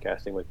now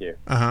podcasting with you.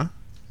 Uh-huh.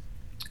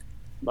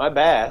 My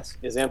bass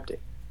is empty.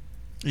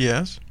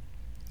 Yes.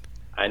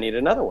 I need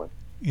another one.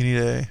 You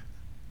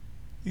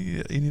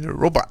need a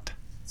robot.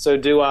 So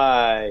do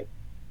I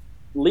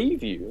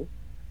leave you,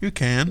 You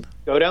can.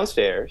 go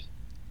downstairs,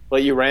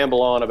 let you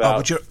ramble on about... Oh,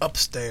 but you're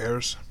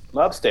upstairs. I'm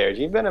upstairs.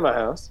 You've been in my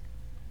house.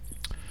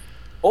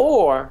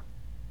 Or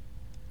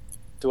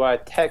do I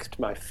text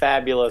my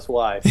fabulous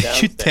wife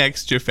downstairs? You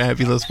text your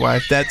fabulous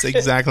wife. That's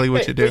exactly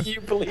what you do. Will you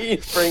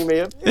please bring me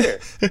a beer?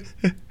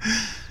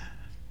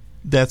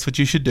 That's what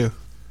you should do.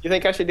 You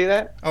think I should do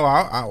that? Oh,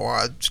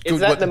 I'll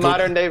Is that the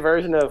modern day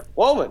version of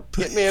woman?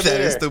 Get me a beer.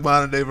 That is the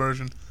modern day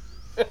version.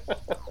 A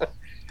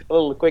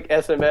little quick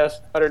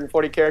SMS,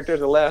 140 characters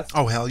or less.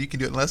 Oh hell, you can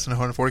do it in less than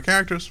 140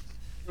 characters.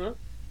 Hmm?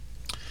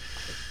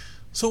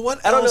 So what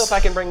else? I don't know if I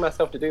can bring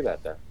myself to do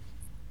that though.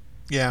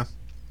 Yeah.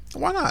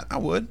 Why not? I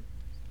would.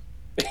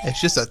 It's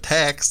just a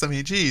text. I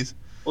mean, geez.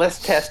 Let's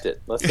test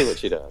it. Let's see what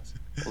she does.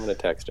 I'm gonna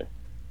text her.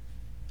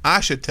 I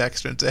should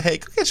text her and say, "Hey,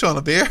 go get Sean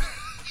a beer."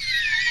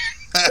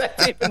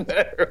 That's even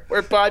better.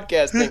 We're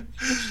podcasting.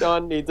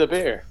 Sean needs a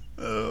beer.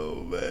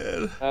 Oh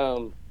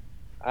man.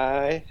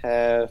 I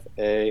have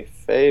a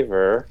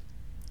favor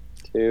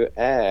to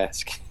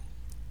ask.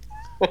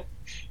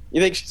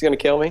 You think she's gonna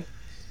kill me?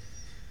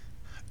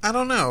 I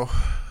don't know.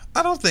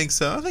 I don't think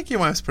so. I think your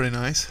wife's pretty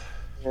nice.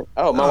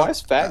 Oh, my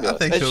wife's fabulous. I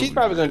think And she'll- she's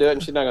probably gonna do it,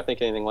 and she's not gonna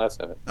think anything less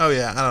of it. Oh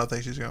yeah, I don't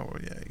think she's gonna.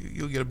 Yeah,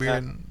 you'll get a beer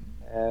in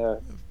Uh, a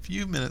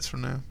few minutes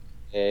from now.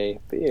 a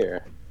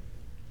beer.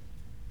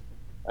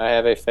 I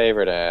have a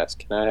favor to ask.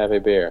 Can I have a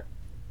beer?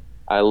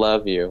 I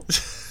love you.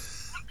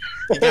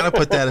 You gotta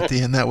put that at the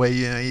end. That way,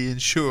 you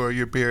ensure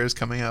your beer is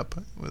coming up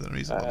within a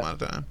reasonable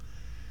amount of time.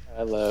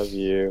 I love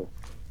you.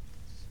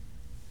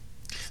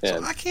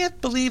 So I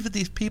can't believe that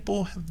these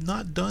people have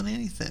not done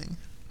anything.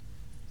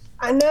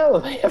 I know.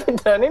 They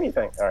haven't done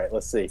anything. All right,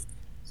 let's see.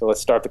 So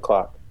let's start the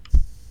clock.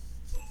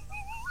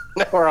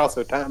 Now we're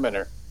also timing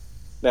her.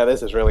 Now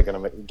this is really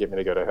going to get me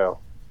to go to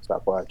hell.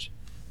 Stopwatch.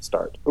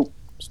 Start. Oop.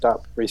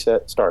 Stop.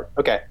 Reset. Start.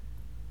 Okay.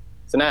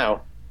 So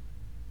now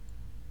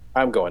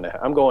I'm going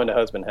to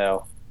husband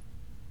hell.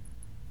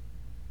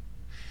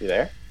 You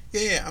there?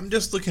 Yeah. I'm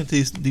just looking at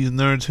these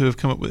nerds who have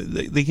come up with.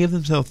 They gave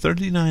themselves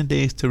 39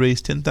 days to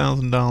raise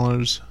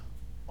 $10,000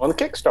 on the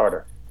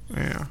Kickstarter.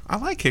 Yeah, I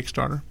like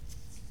Kickstarter.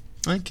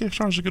 I think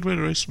Kickstarter's a good way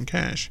to raise some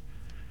cash.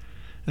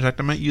 In fact,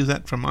 I might use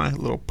that for my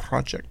little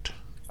project.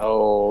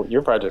 Oh,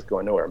 your project's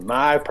going nowhere.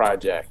 My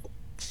project.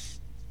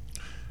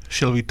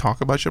 Shall we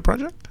talk about your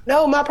project?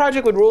 No, my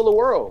project would rule the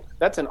world.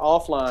 That's an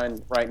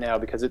offline right now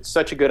because it's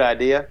such a good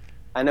idea.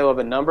 I know of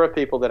a number of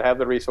people that have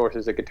the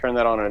resources that could turn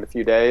that on in a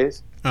few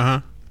days.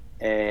 Uh-huh.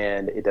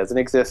 And it doesn't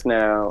exist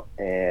now,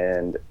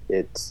 and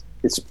it's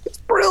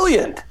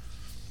brilliant.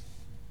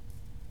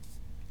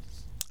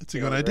 It's a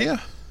good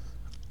idea.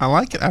 I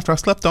like it. After I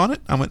slept on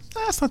it, I went,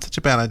 that's not such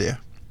a bad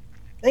idea.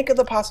 Think of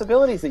the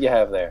possibilities that you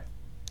have there.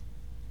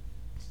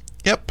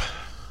 Yep.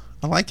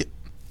 I like it.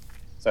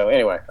 So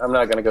anyway, I'm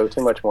not going to go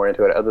too much more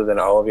into it other than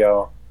all of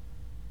y'all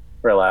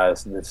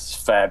realize this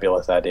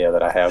fabulous idea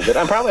that I have that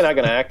I'm probably not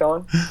going to act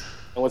on.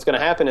 And what's going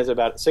to happen is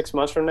about 6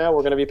 months from now,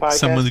 we're going to be podcasting.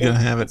 Someone's going to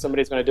have it.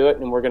 Somebody's going to do it,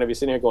 and we're going to be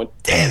sitting here going,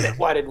 damn it,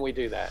 why didn't we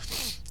do that?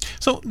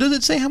 So does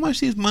it say how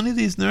much these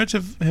nerds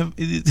have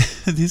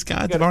these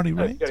guys have already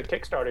raised? Go to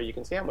Kickstarter, you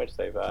can see how much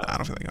they've... I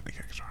don't feel like going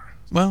to Kickstarter.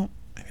 Well,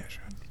 maybe I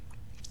should.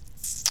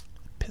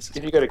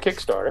 If you go to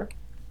Kickstarter,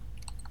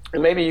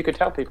 and maybe you could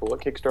tell people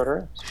what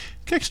Kickstarter is.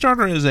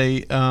 Kickstarter is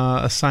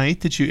a site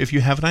that if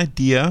you have an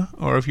idea,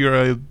 or if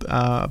you're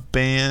a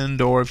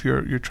band, or if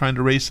you're trying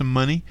to raise some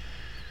money,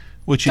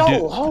 what you do.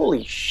 Oh,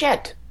 holy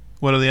shit!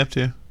 What are they up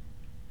to?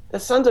 The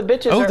sons of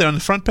bitches. Oh, they're on the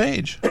front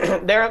page.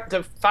 They're up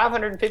to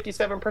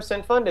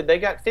 557% funded. They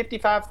got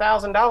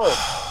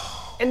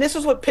 $55,000. And this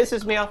is what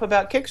pisses me off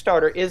about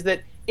Kickstarter is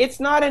that it's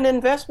not an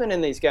investment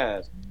in these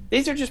guys.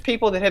 These are just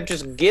people that have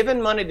just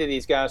given money to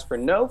these guys for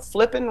no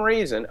flipping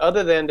reason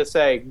other than to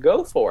say,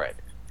 go for it.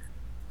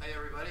 Hey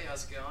everybody,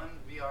 how's it going?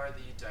 We are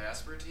the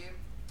Diaspora team.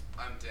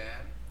 I'm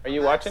Dan. Are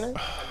you watching it?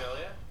 I'm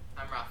Ilya.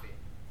 I'm Rafi.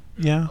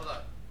 Yeah. Hold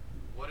up.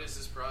 What is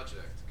this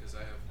project? Because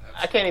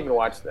I can't even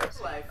watch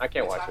this. I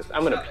can't watch this.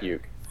 I'm going to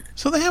puke.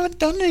 So they haven't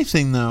done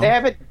anything, though. They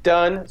haven't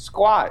done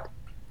squat.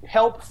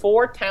 Help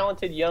 4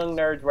 talented young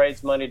nerds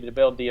raise money to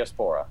build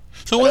Diaspora.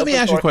 So let me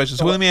ask you a question.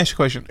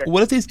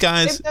 What if these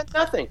guys... They've done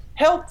nothing.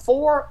 Help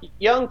 4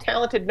 young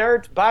talented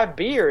nerds buy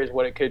beer is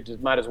what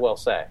it might as well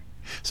say.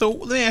 So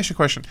let me ask you a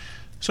question.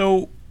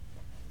 So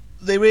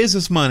they raise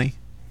this money.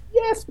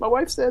 Yes, my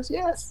wife says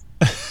yes.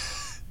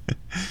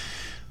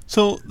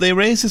 So they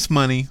raise this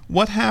money.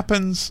 What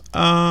happens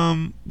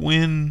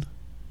when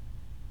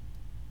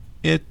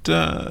it...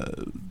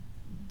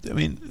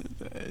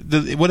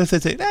 what if they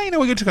say, hey,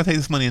 we're just going to take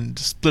this money and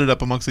just split it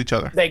up amongst each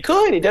other? They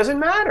could. It doesn't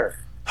matter.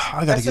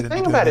 That's the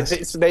thing about it.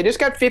 They just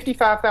got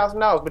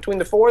 $55,000. Between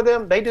the 4 of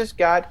them, they just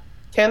got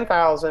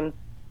 $10,000.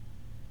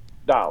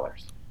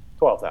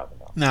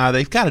 $12,000. Nah,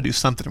 they've got to do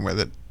something with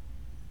it.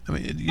 I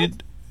mean,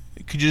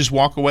 could you just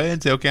walk away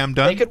and say, okay, I'm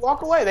done? They could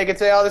walk away. They could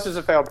say, oh, this is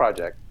a failed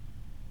project.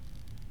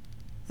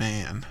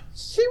 Man.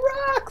 She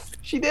rocks.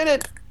 She did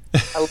it.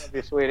 I love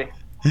you, sweetie.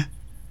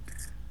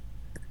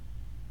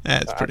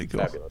 That's pretty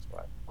cool. Fabulous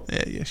wife.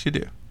 Yeah, yes, you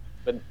do.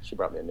 But she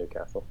brought me a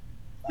Newcastle.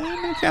 Yeah,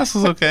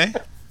 Newcastle's okay.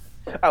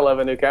 I love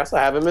a Newcastle.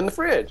 I have them in the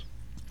fridge.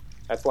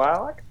 That's why I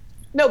like them.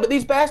 No, but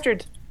these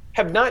bastards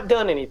have not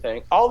done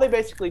anything. All they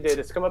basically did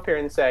is come up here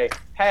and say,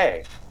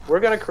 hey, we're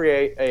going to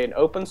create an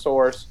open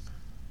source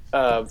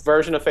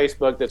version of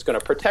Facebook that's going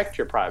to protect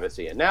your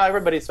privacy. And now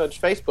everybody's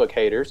such Facebook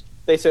haters.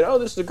 They said, oh,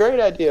 this is a great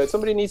idea.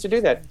 Somebody needs to do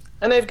that.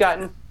 And they've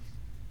gotten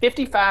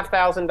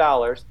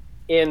 $55,000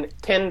 in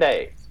 10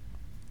 days.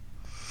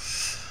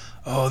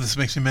 Oh, this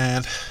makes me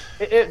mad.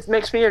 It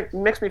makes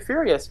me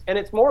furious, and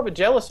it's more of a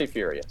jealousy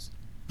furious.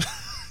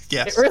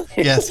 Yes. It really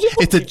yes. is.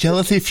 It's a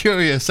jealousy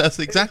furious. That's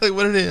exactly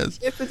what it is.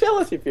 It's a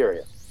jealousy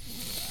furious.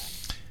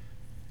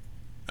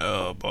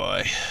 Oh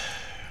boy.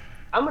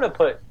 I'm gonna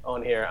put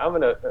on here. I'm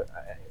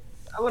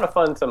gonna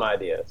fund some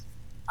ideas.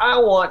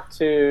 What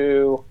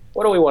do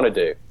we want to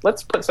do?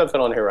 Let's put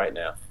something on here right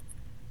now.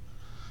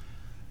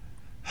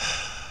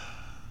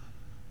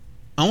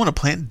 I want to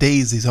plant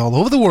daisies all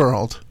over the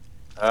world.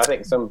 I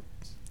think some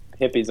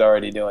hippies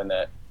already doing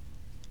that.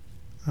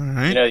 All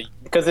right.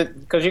 Because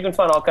you can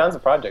fund all kinds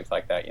of projects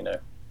like that.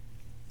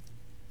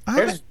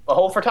 There's a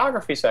whole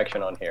photography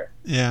section on here.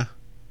 Yeah.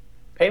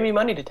 Pay me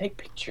money to take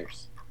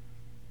pictures.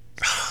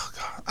 Oh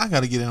God, I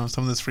got to get in on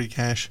some of this free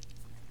cash.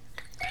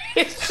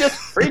 It's just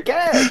free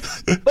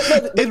cash.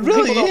 But it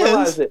really people don't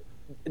is. realize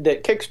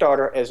that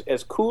Kickstarter,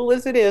 as cool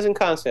as it is in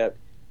concept,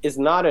 is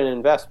not an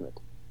investment.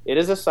 It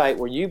is a site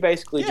where you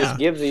basically just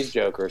give these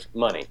jokers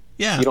money.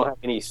 Yeah. You don't have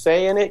any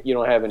say in it. You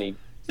don't have any...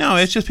 No,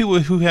 it's just people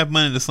who have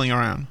money to sling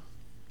around.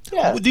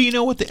 Yeah. Do you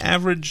know what the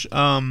average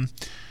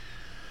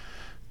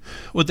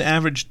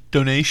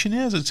donation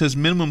is? It says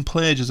minimum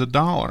pledge is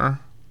 $1.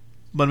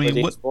 But I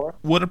mean,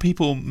 what are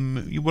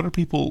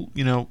people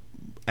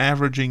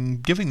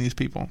averaging giving these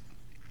people?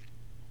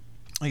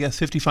 I guess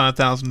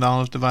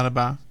 $55,000 divided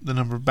by the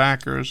number of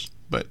backers,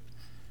 but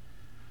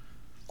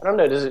I don't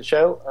know. Does it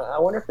show? I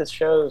wonder if this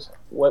shows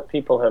what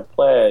people have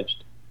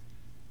pledged.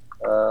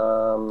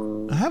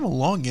 I have a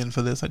login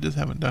for this. I just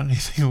haven't done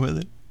anything with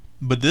it.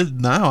 But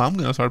now I'm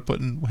going to start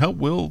putting help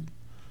will.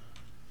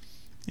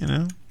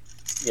 Yeah,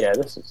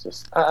 this is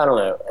just. I don't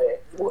know.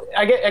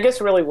 I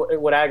guess really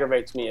what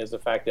aggravates me is the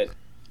fact that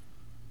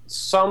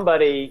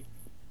somebody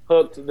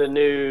hooked the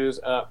news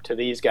up to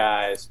these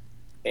guys,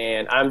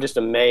 and I'm just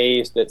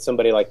amazed that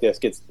somebody like this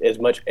gets as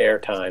much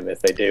airtime as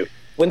they do.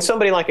 When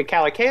somebody like a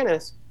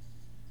Calacanis,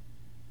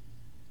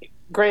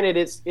 granted,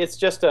 it's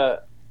just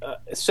a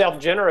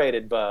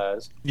self-generated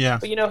buzz. Yeah.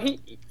 But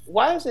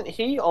why isn't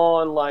he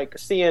on like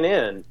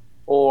CNN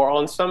or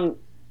on some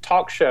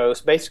talk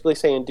shows, basically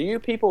saying, "Do you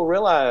people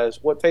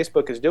realize what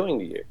Facebook is doing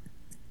to you?"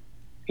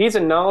 He's a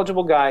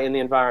knowledgeable guy in the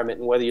environment,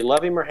 and whether you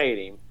love him or hate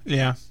him,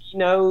 yeah, he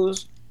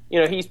knows.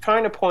 He's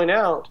trying to point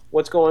out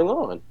what's going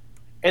on,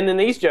 and then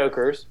these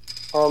jokers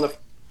are on the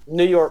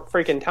New York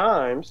freaking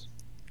Times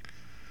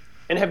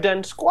and have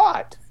done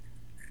squat.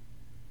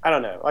 I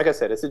don't know. Like I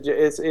said, it's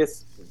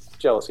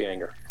jealousy,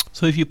 anger.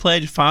 So if you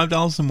pledge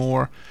 $5 or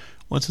more,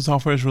 once the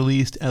software is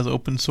released as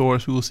open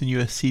source, we will send you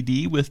a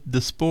CD with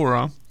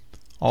Diaspora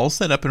all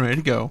set up and ready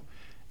to go,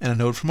 and a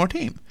note from our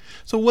team.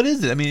 So what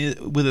is it? I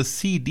mean, with a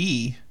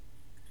CD,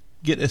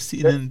 get a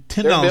CD, and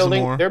then $10 or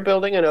more. They're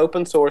building an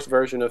open source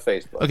version of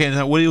Facebook. Okay,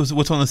 now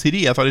what's on the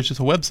CD? I thought it was just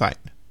a website.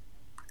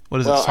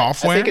 What is it?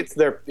 Software? I think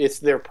it's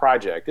their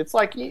project. It's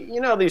like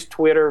these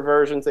Twitter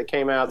versions that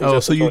came out.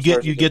 So you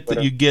get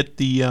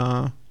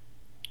the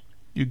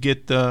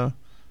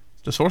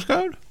source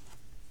code?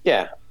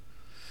 Yeah,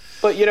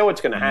 but you know what's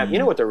going to happen. You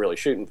know what they're really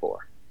shooting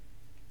for.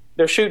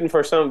 They're shooting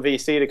for some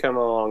VC to come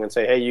along and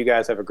say, "Hey, you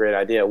guys have a great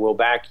idea. We'll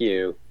back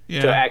you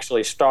to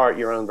actually start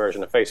your own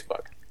version of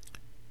Facebook."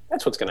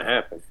 That's what's going to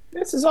happen.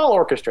 This is all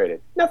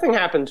orchestrated. Nothing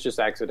happens just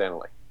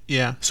accidentally.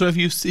 Yeah. So if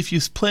you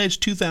pledge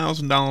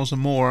 $2,000 or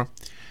more,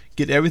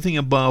 get everything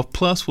above.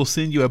 Plus, we'll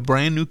send you a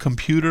brand new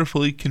computer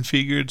fully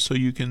configured so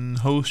you can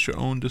host your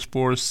own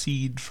Diaspora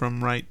seed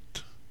from right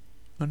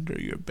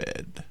under your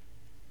bed.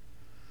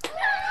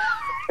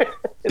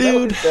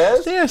 Dude,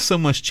 there's so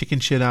much chicken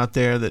shit out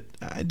there that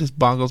it just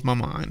boggles my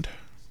mind.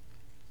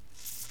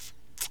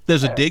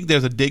 There's a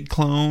dig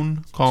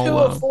clone called 2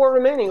 of 4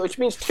 remaining, which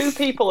means 2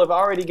 people have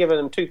already given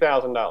them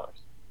 $2,000. God,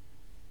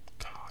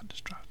 this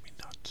drives me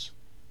nuts.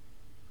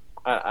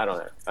 I don't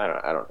know. I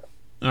don't know.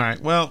 All right,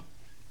 well,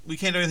 we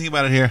can't do anything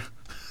about it here.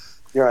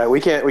 You're right.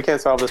 We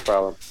can't solve this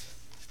problem.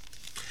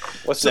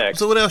 What's next?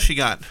 So what else you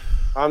got?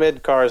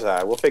 Hamid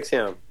Karzai. We'll fix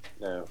him.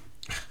 No.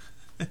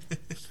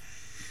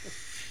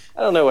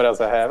 I don't know what else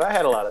I have. I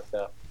had a lot of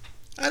stuff.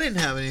 I didn't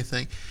have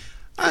anything.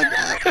 I've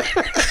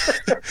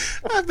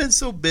been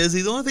so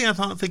busy. The only thing I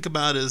think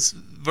about is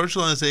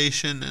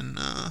virtualization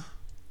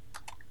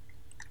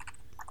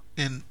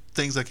and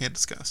things I can't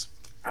discuss.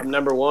 I'm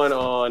number 1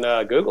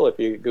 on Google if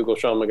you Google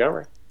Sean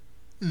Montgomery.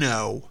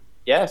 No.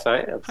 Yes,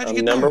 I am. How'd you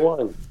get number there?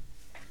 1.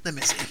 Let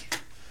me see.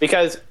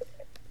 Because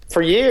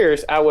for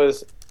years I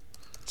was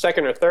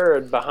second or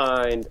third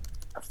behind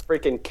a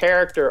freaking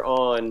character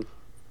on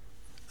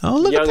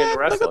Look Young at and that!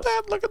 Restless.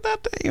 Look at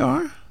that! There you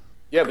are.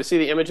 Yeah, but see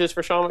the images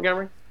for Sean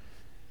Montgomery?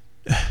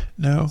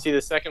 No. See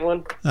the second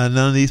one? None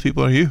of these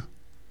people are you.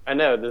 I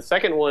know. The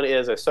second one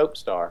is a soap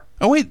star.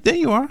 Oh wait, there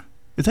you are.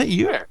 Is that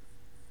you? Where?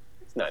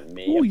 It's not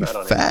me. Oh, you're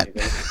fat.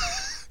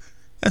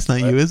 That's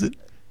not you, is it?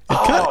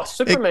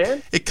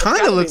 Superman. It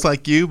kind of looks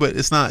like you, but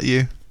it's not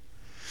you.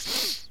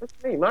 That's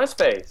me.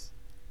 MySpace.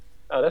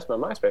 Oh, that's my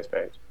MySpace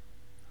page.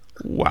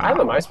 Wow. I have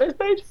a MySpace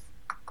page?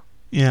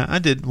 Yeah, I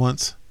did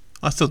once.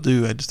 I still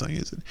do. I just don't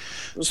use it.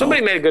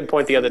 Somebody made a good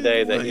point the other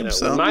day that William when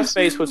Sellers.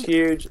 MySpace was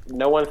huge,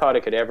 no one thought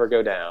it could ever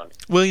go down.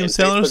 William And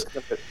Sellers.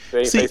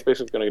 Facebook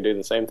was going to do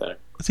the same thing.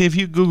 See, if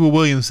you Google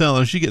William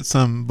Sellers, you get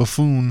some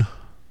buffoon.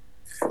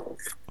 You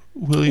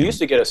William. used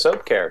to get a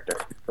soap character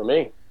for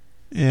me.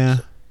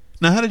 Yeah.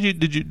 Now, how did you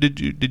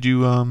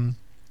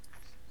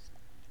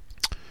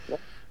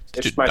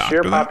It's my sheer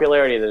doctor that?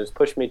 popularity that has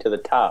pushed me to the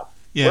top.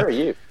 Yeah. Where are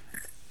you?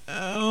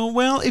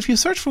 Well, if you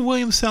search for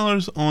William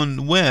Sellers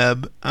on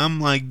web, I'm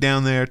like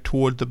down there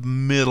toward the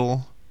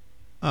middle,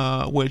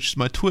 which is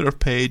my Twitter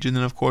page, and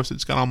then of course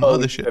it's got all my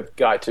other shit. You've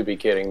got to be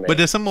kidding me. But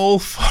there's some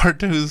old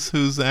fart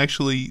who's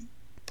actually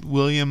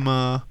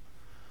William.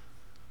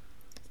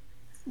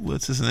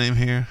 What's his name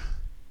here?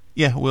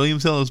 Yeah, William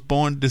Sellers,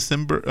 born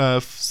September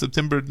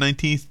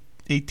 19th,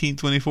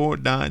 1824,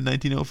 died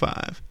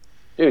 1905.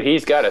 Dude,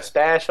 he's got a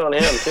stash on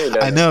him too.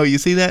 Doesn't I know. You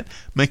see that?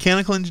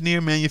 Mechanical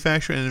engineer,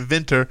 manufacturer, and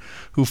inventor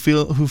who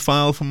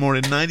filed for more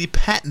than 90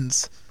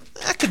 patents.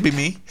 That could be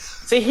me.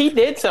 See, he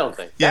did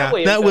something. Yeah,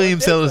 that William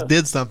Sellers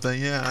did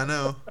something. Yeah, I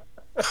know.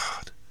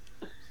 God.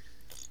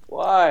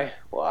 Why,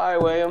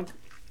 William?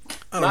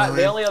 I don't know,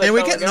 The only other and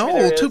we're comic getting book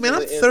there old too, is- man.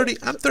 I'm is- 30.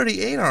 I'm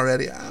 38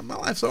 already. My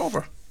life's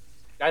over.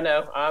 I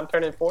know. I'm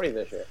turning 40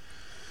 this year.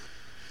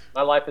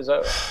 My life is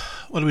over.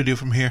 What do we do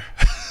from here?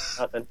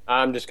 Nothing.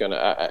 I'm just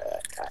gonna.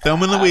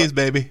 Thelma and Louise,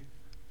 baby.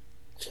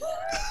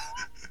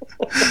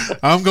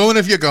 I'm going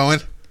if you're going.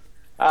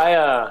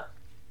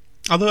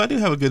 Although I do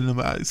have a good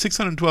number,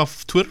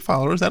 612 Twitter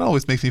followers. That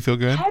always makes me feel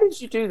good. How did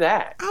you do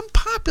that? I'm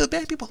popular.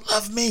 Bad people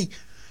love me,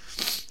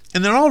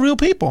 and they're all real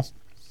people.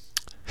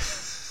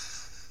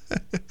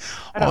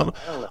 I don't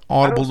know. Audible.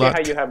 I don't see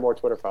how you have more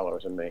Twitter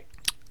followers than me.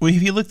 Well,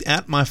 if you looked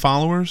at my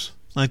followers,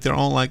 like they're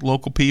all like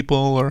local people,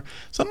 or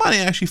somebody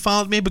actually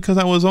followed me because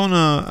I was on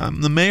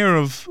I'm the mayor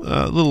of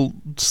a little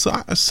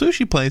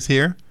sushi place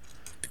here,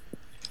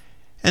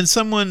 and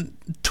someone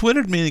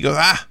twittered me and he goes,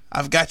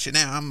 I've got you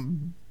now.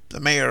 I'm the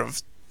mayor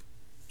of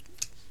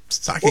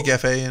Sake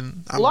Cafe,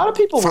 and I'm a lot of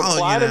people following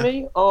reply you to now."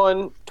 me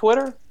on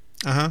Twitter,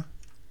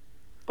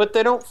 but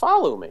they don't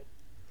follow me.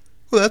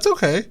 Well, that's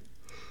okay.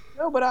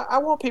 No, but I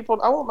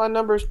want my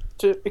numbers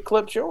to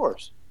eclipse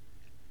yours.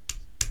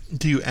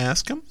 Do you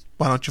ask them?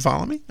 Why don't you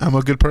follow me? I'm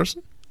a good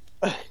person.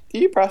 Do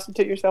you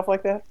prostitute yourself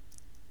like that?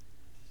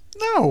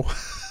 No.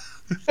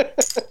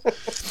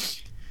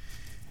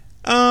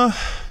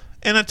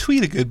 And I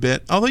tweet a good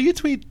bit. Although you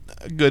tweet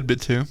a good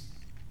bit too.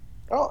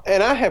 Oh,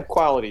 and I have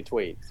quality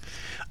tweets.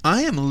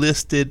 I am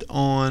listed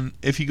on.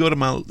 If you go to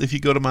my.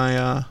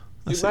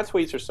 Dude, my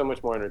tweets are so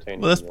much more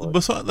entertaining. Well, than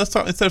yours. let's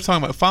talk. Instead of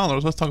talking about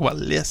followers, let's talk about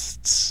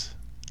lists.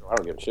 I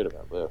don't give a shit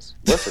about lists.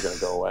 Lists are going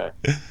to go away.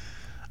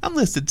 I'm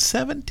listed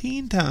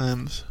 17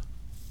 times.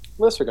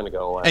 Lists are going to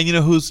go away. And you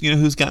know who's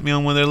got me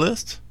on one of their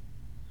lists?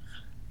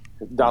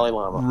 Dalai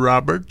Lama.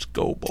 Robert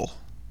Goebel.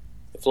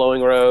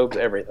 Flowing robes,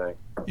 everything.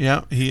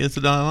 Yeah, he is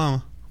the Dalai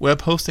Lama.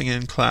 Web hosting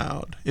and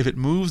cloud. If it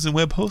moves in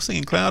web hosting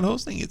and cloud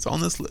hosting, it's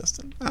on this list,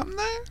 and I'm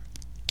there.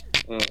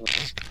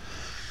 Mm-hmm.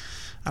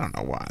 I don't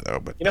know why though,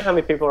 but You know how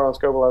many people are on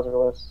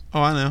Scobalizer lists?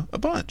 oh, I know, a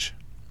bunch.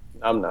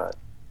 I'm not.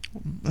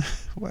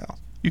 Well,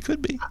 you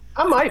could be.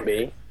 I might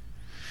be.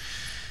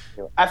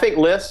 I think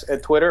lists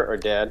at Twitter are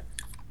dead.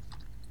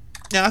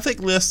 Yeah, I think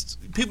lists.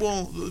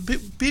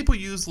 People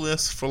use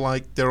lists for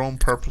like their own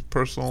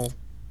personal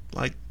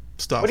like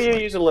stuff. What do you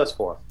like, use a list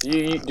for? I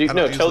don't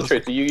No, use tell the lists.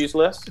 truth. Do you use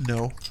lists?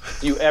 No,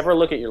 Do you ever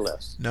look at your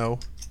lists? no.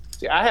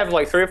 See, I have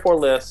like 3 or 4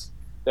 lists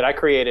that I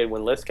created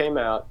when lists came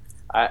out.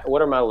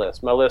 What are my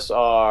lists? My lists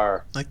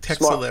are Like tech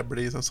smart-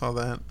 celebrities. I saw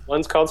that.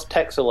 One's called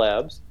Tech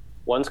Celebs.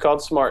 One's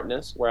called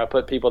Smartness, where I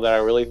put people that I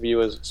really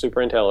view as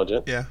super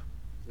intelligent. Yeah.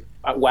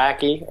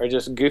 Wacky, or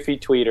just goofy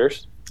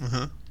tweeters.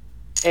 Uh-huh.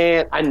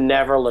 And I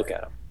never look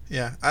at them.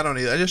 Yeah, I don't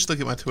either. I just look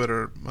at my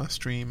Twitter, my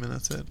stream, and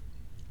that's it.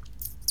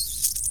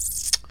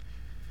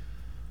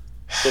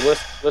 So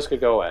lists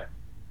could go away.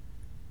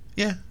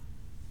 Yeah.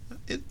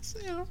 It's,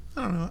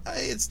 I don't know.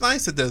 It's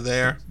nice that they're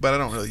there, but I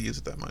don't really use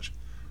it that much.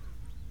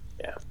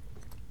 Yeah.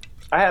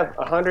 I have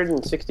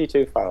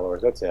 162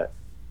 followers. That's it.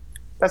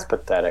 That's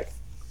pathetic.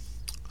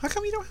 How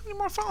come you don't have any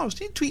more followers?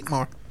 You tweet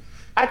more.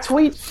 I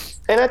tweet,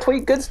 and I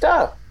tweet good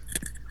stuff.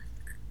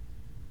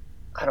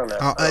 I don't know.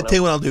 I'll tell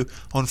you what I'll do.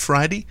 On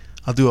Friday,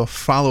 I'll do a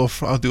follow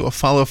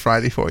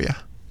Friday for you.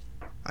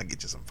 I'll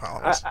get you some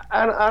followers.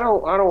 I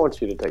don't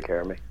want you to take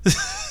care of me.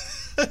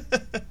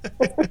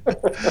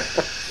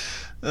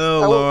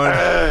 Oh, I will Lord.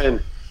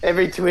 earn.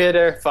 Every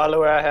Twitter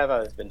follower I have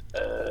has been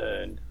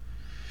earned.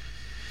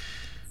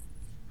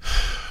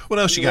 What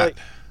else you got?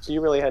 So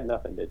you really had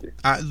nothing, did you?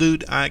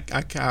 Dude, I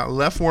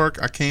left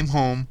work. I came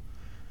home.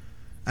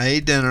 I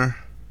ate dinner.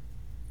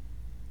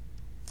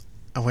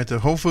 I went to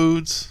Whole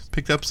Foods,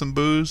 picked up some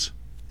booze,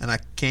 and I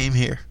came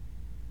here.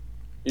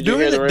 Did you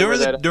hear the rumor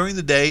that During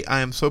the day,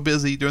 I am so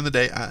busy. During the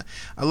day,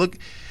 I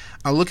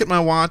look at my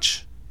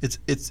watch. It's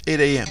 8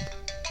 a.m.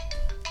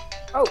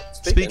 Oh,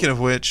 Speaking of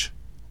which,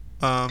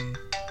 hold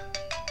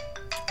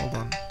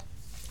on.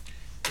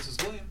 This is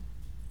William.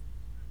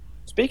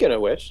 Speaking of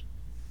which,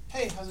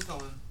 Hey, how's it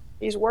going?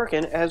 he's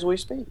working as we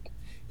speak.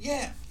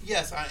 Yeah,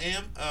 yes, I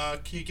am.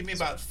 Can you give me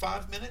about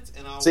 5 minutes,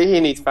 and I'll See, he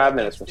needs you 5 back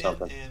minutes for in,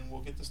 something. and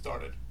we'll get this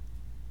started.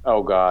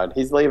 Oh God,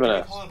 he's leaving Give me a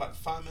us. call in about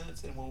 5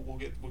 minutes, and we'll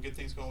get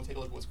things going. We'll take a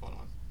look at what's going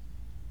on.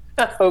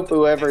 I hope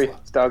whoever Thanks a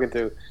he's lot. talking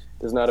to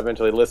does not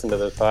eventually listen to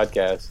this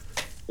podcast,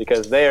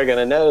 because they are going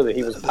to know that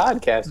he was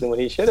podcasting when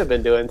he should have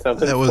been doing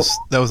something. That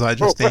was I,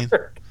 Justine.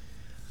 work.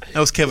 That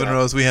was Kevin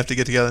Rose. We have to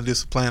get together and do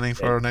some planning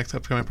for our next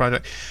upcoming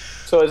project.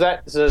 So is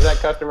that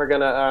customer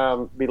going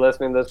to be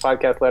listening to this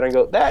podcast later and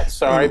go, that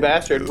sorry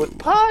bastard was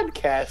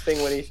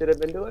podcasting when he should have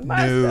been doing my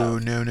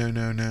stuff?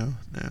 No.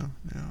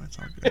 It's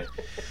all good.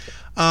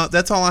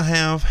 That's all I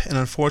have, and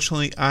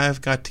unfortunately,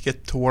 I've got to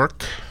get to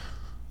work.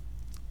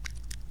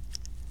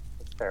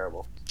 It's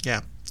terrible.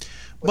 Yeah,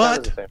 What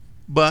time is it there?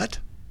 but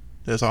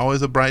there's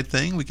always a bright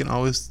thing. We can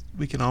always.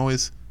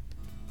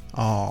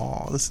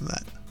 Oh, listen to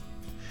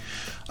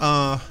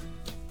that.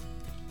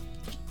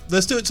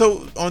 Let's do it.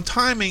 So on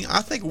timing,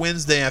 I think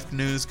Wednesday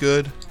afternoon is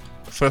good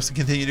for us to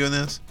continue doing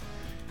this,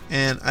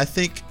 and I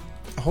think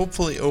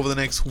hopefully over the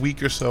next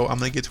week or so, I'm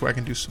gonna get to where I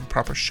can do some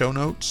proper show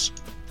notes,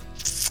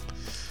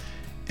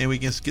 and we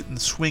can get in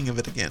the swing of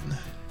it again.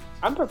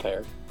 I'm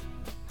prepared.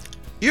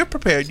 You're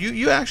prepared.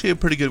 You actually are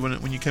pretty good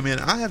when you come in.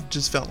 I have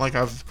just felt like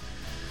I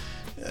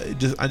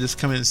just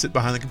come in and sit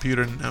behind the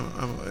computer and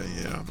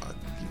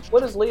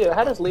What does Leo?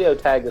 How does Leo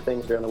tag the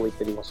things during the week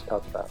that he wants to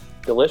talk about?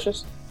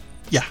 Delicious.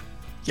 Yeah.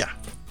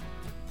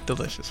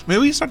 Delicious.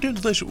 Maybe we can start doing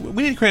delicious.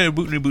 We need to create a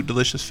Boot and Reboot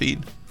delicious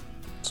feed.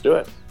 Let's do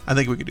it. I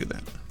think we could do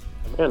that.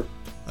 I'm in.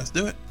 Let's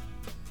do it.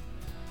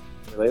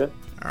 You leaving?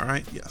 All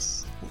right.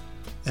 Yes.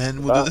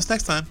 And we'll do this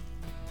next time.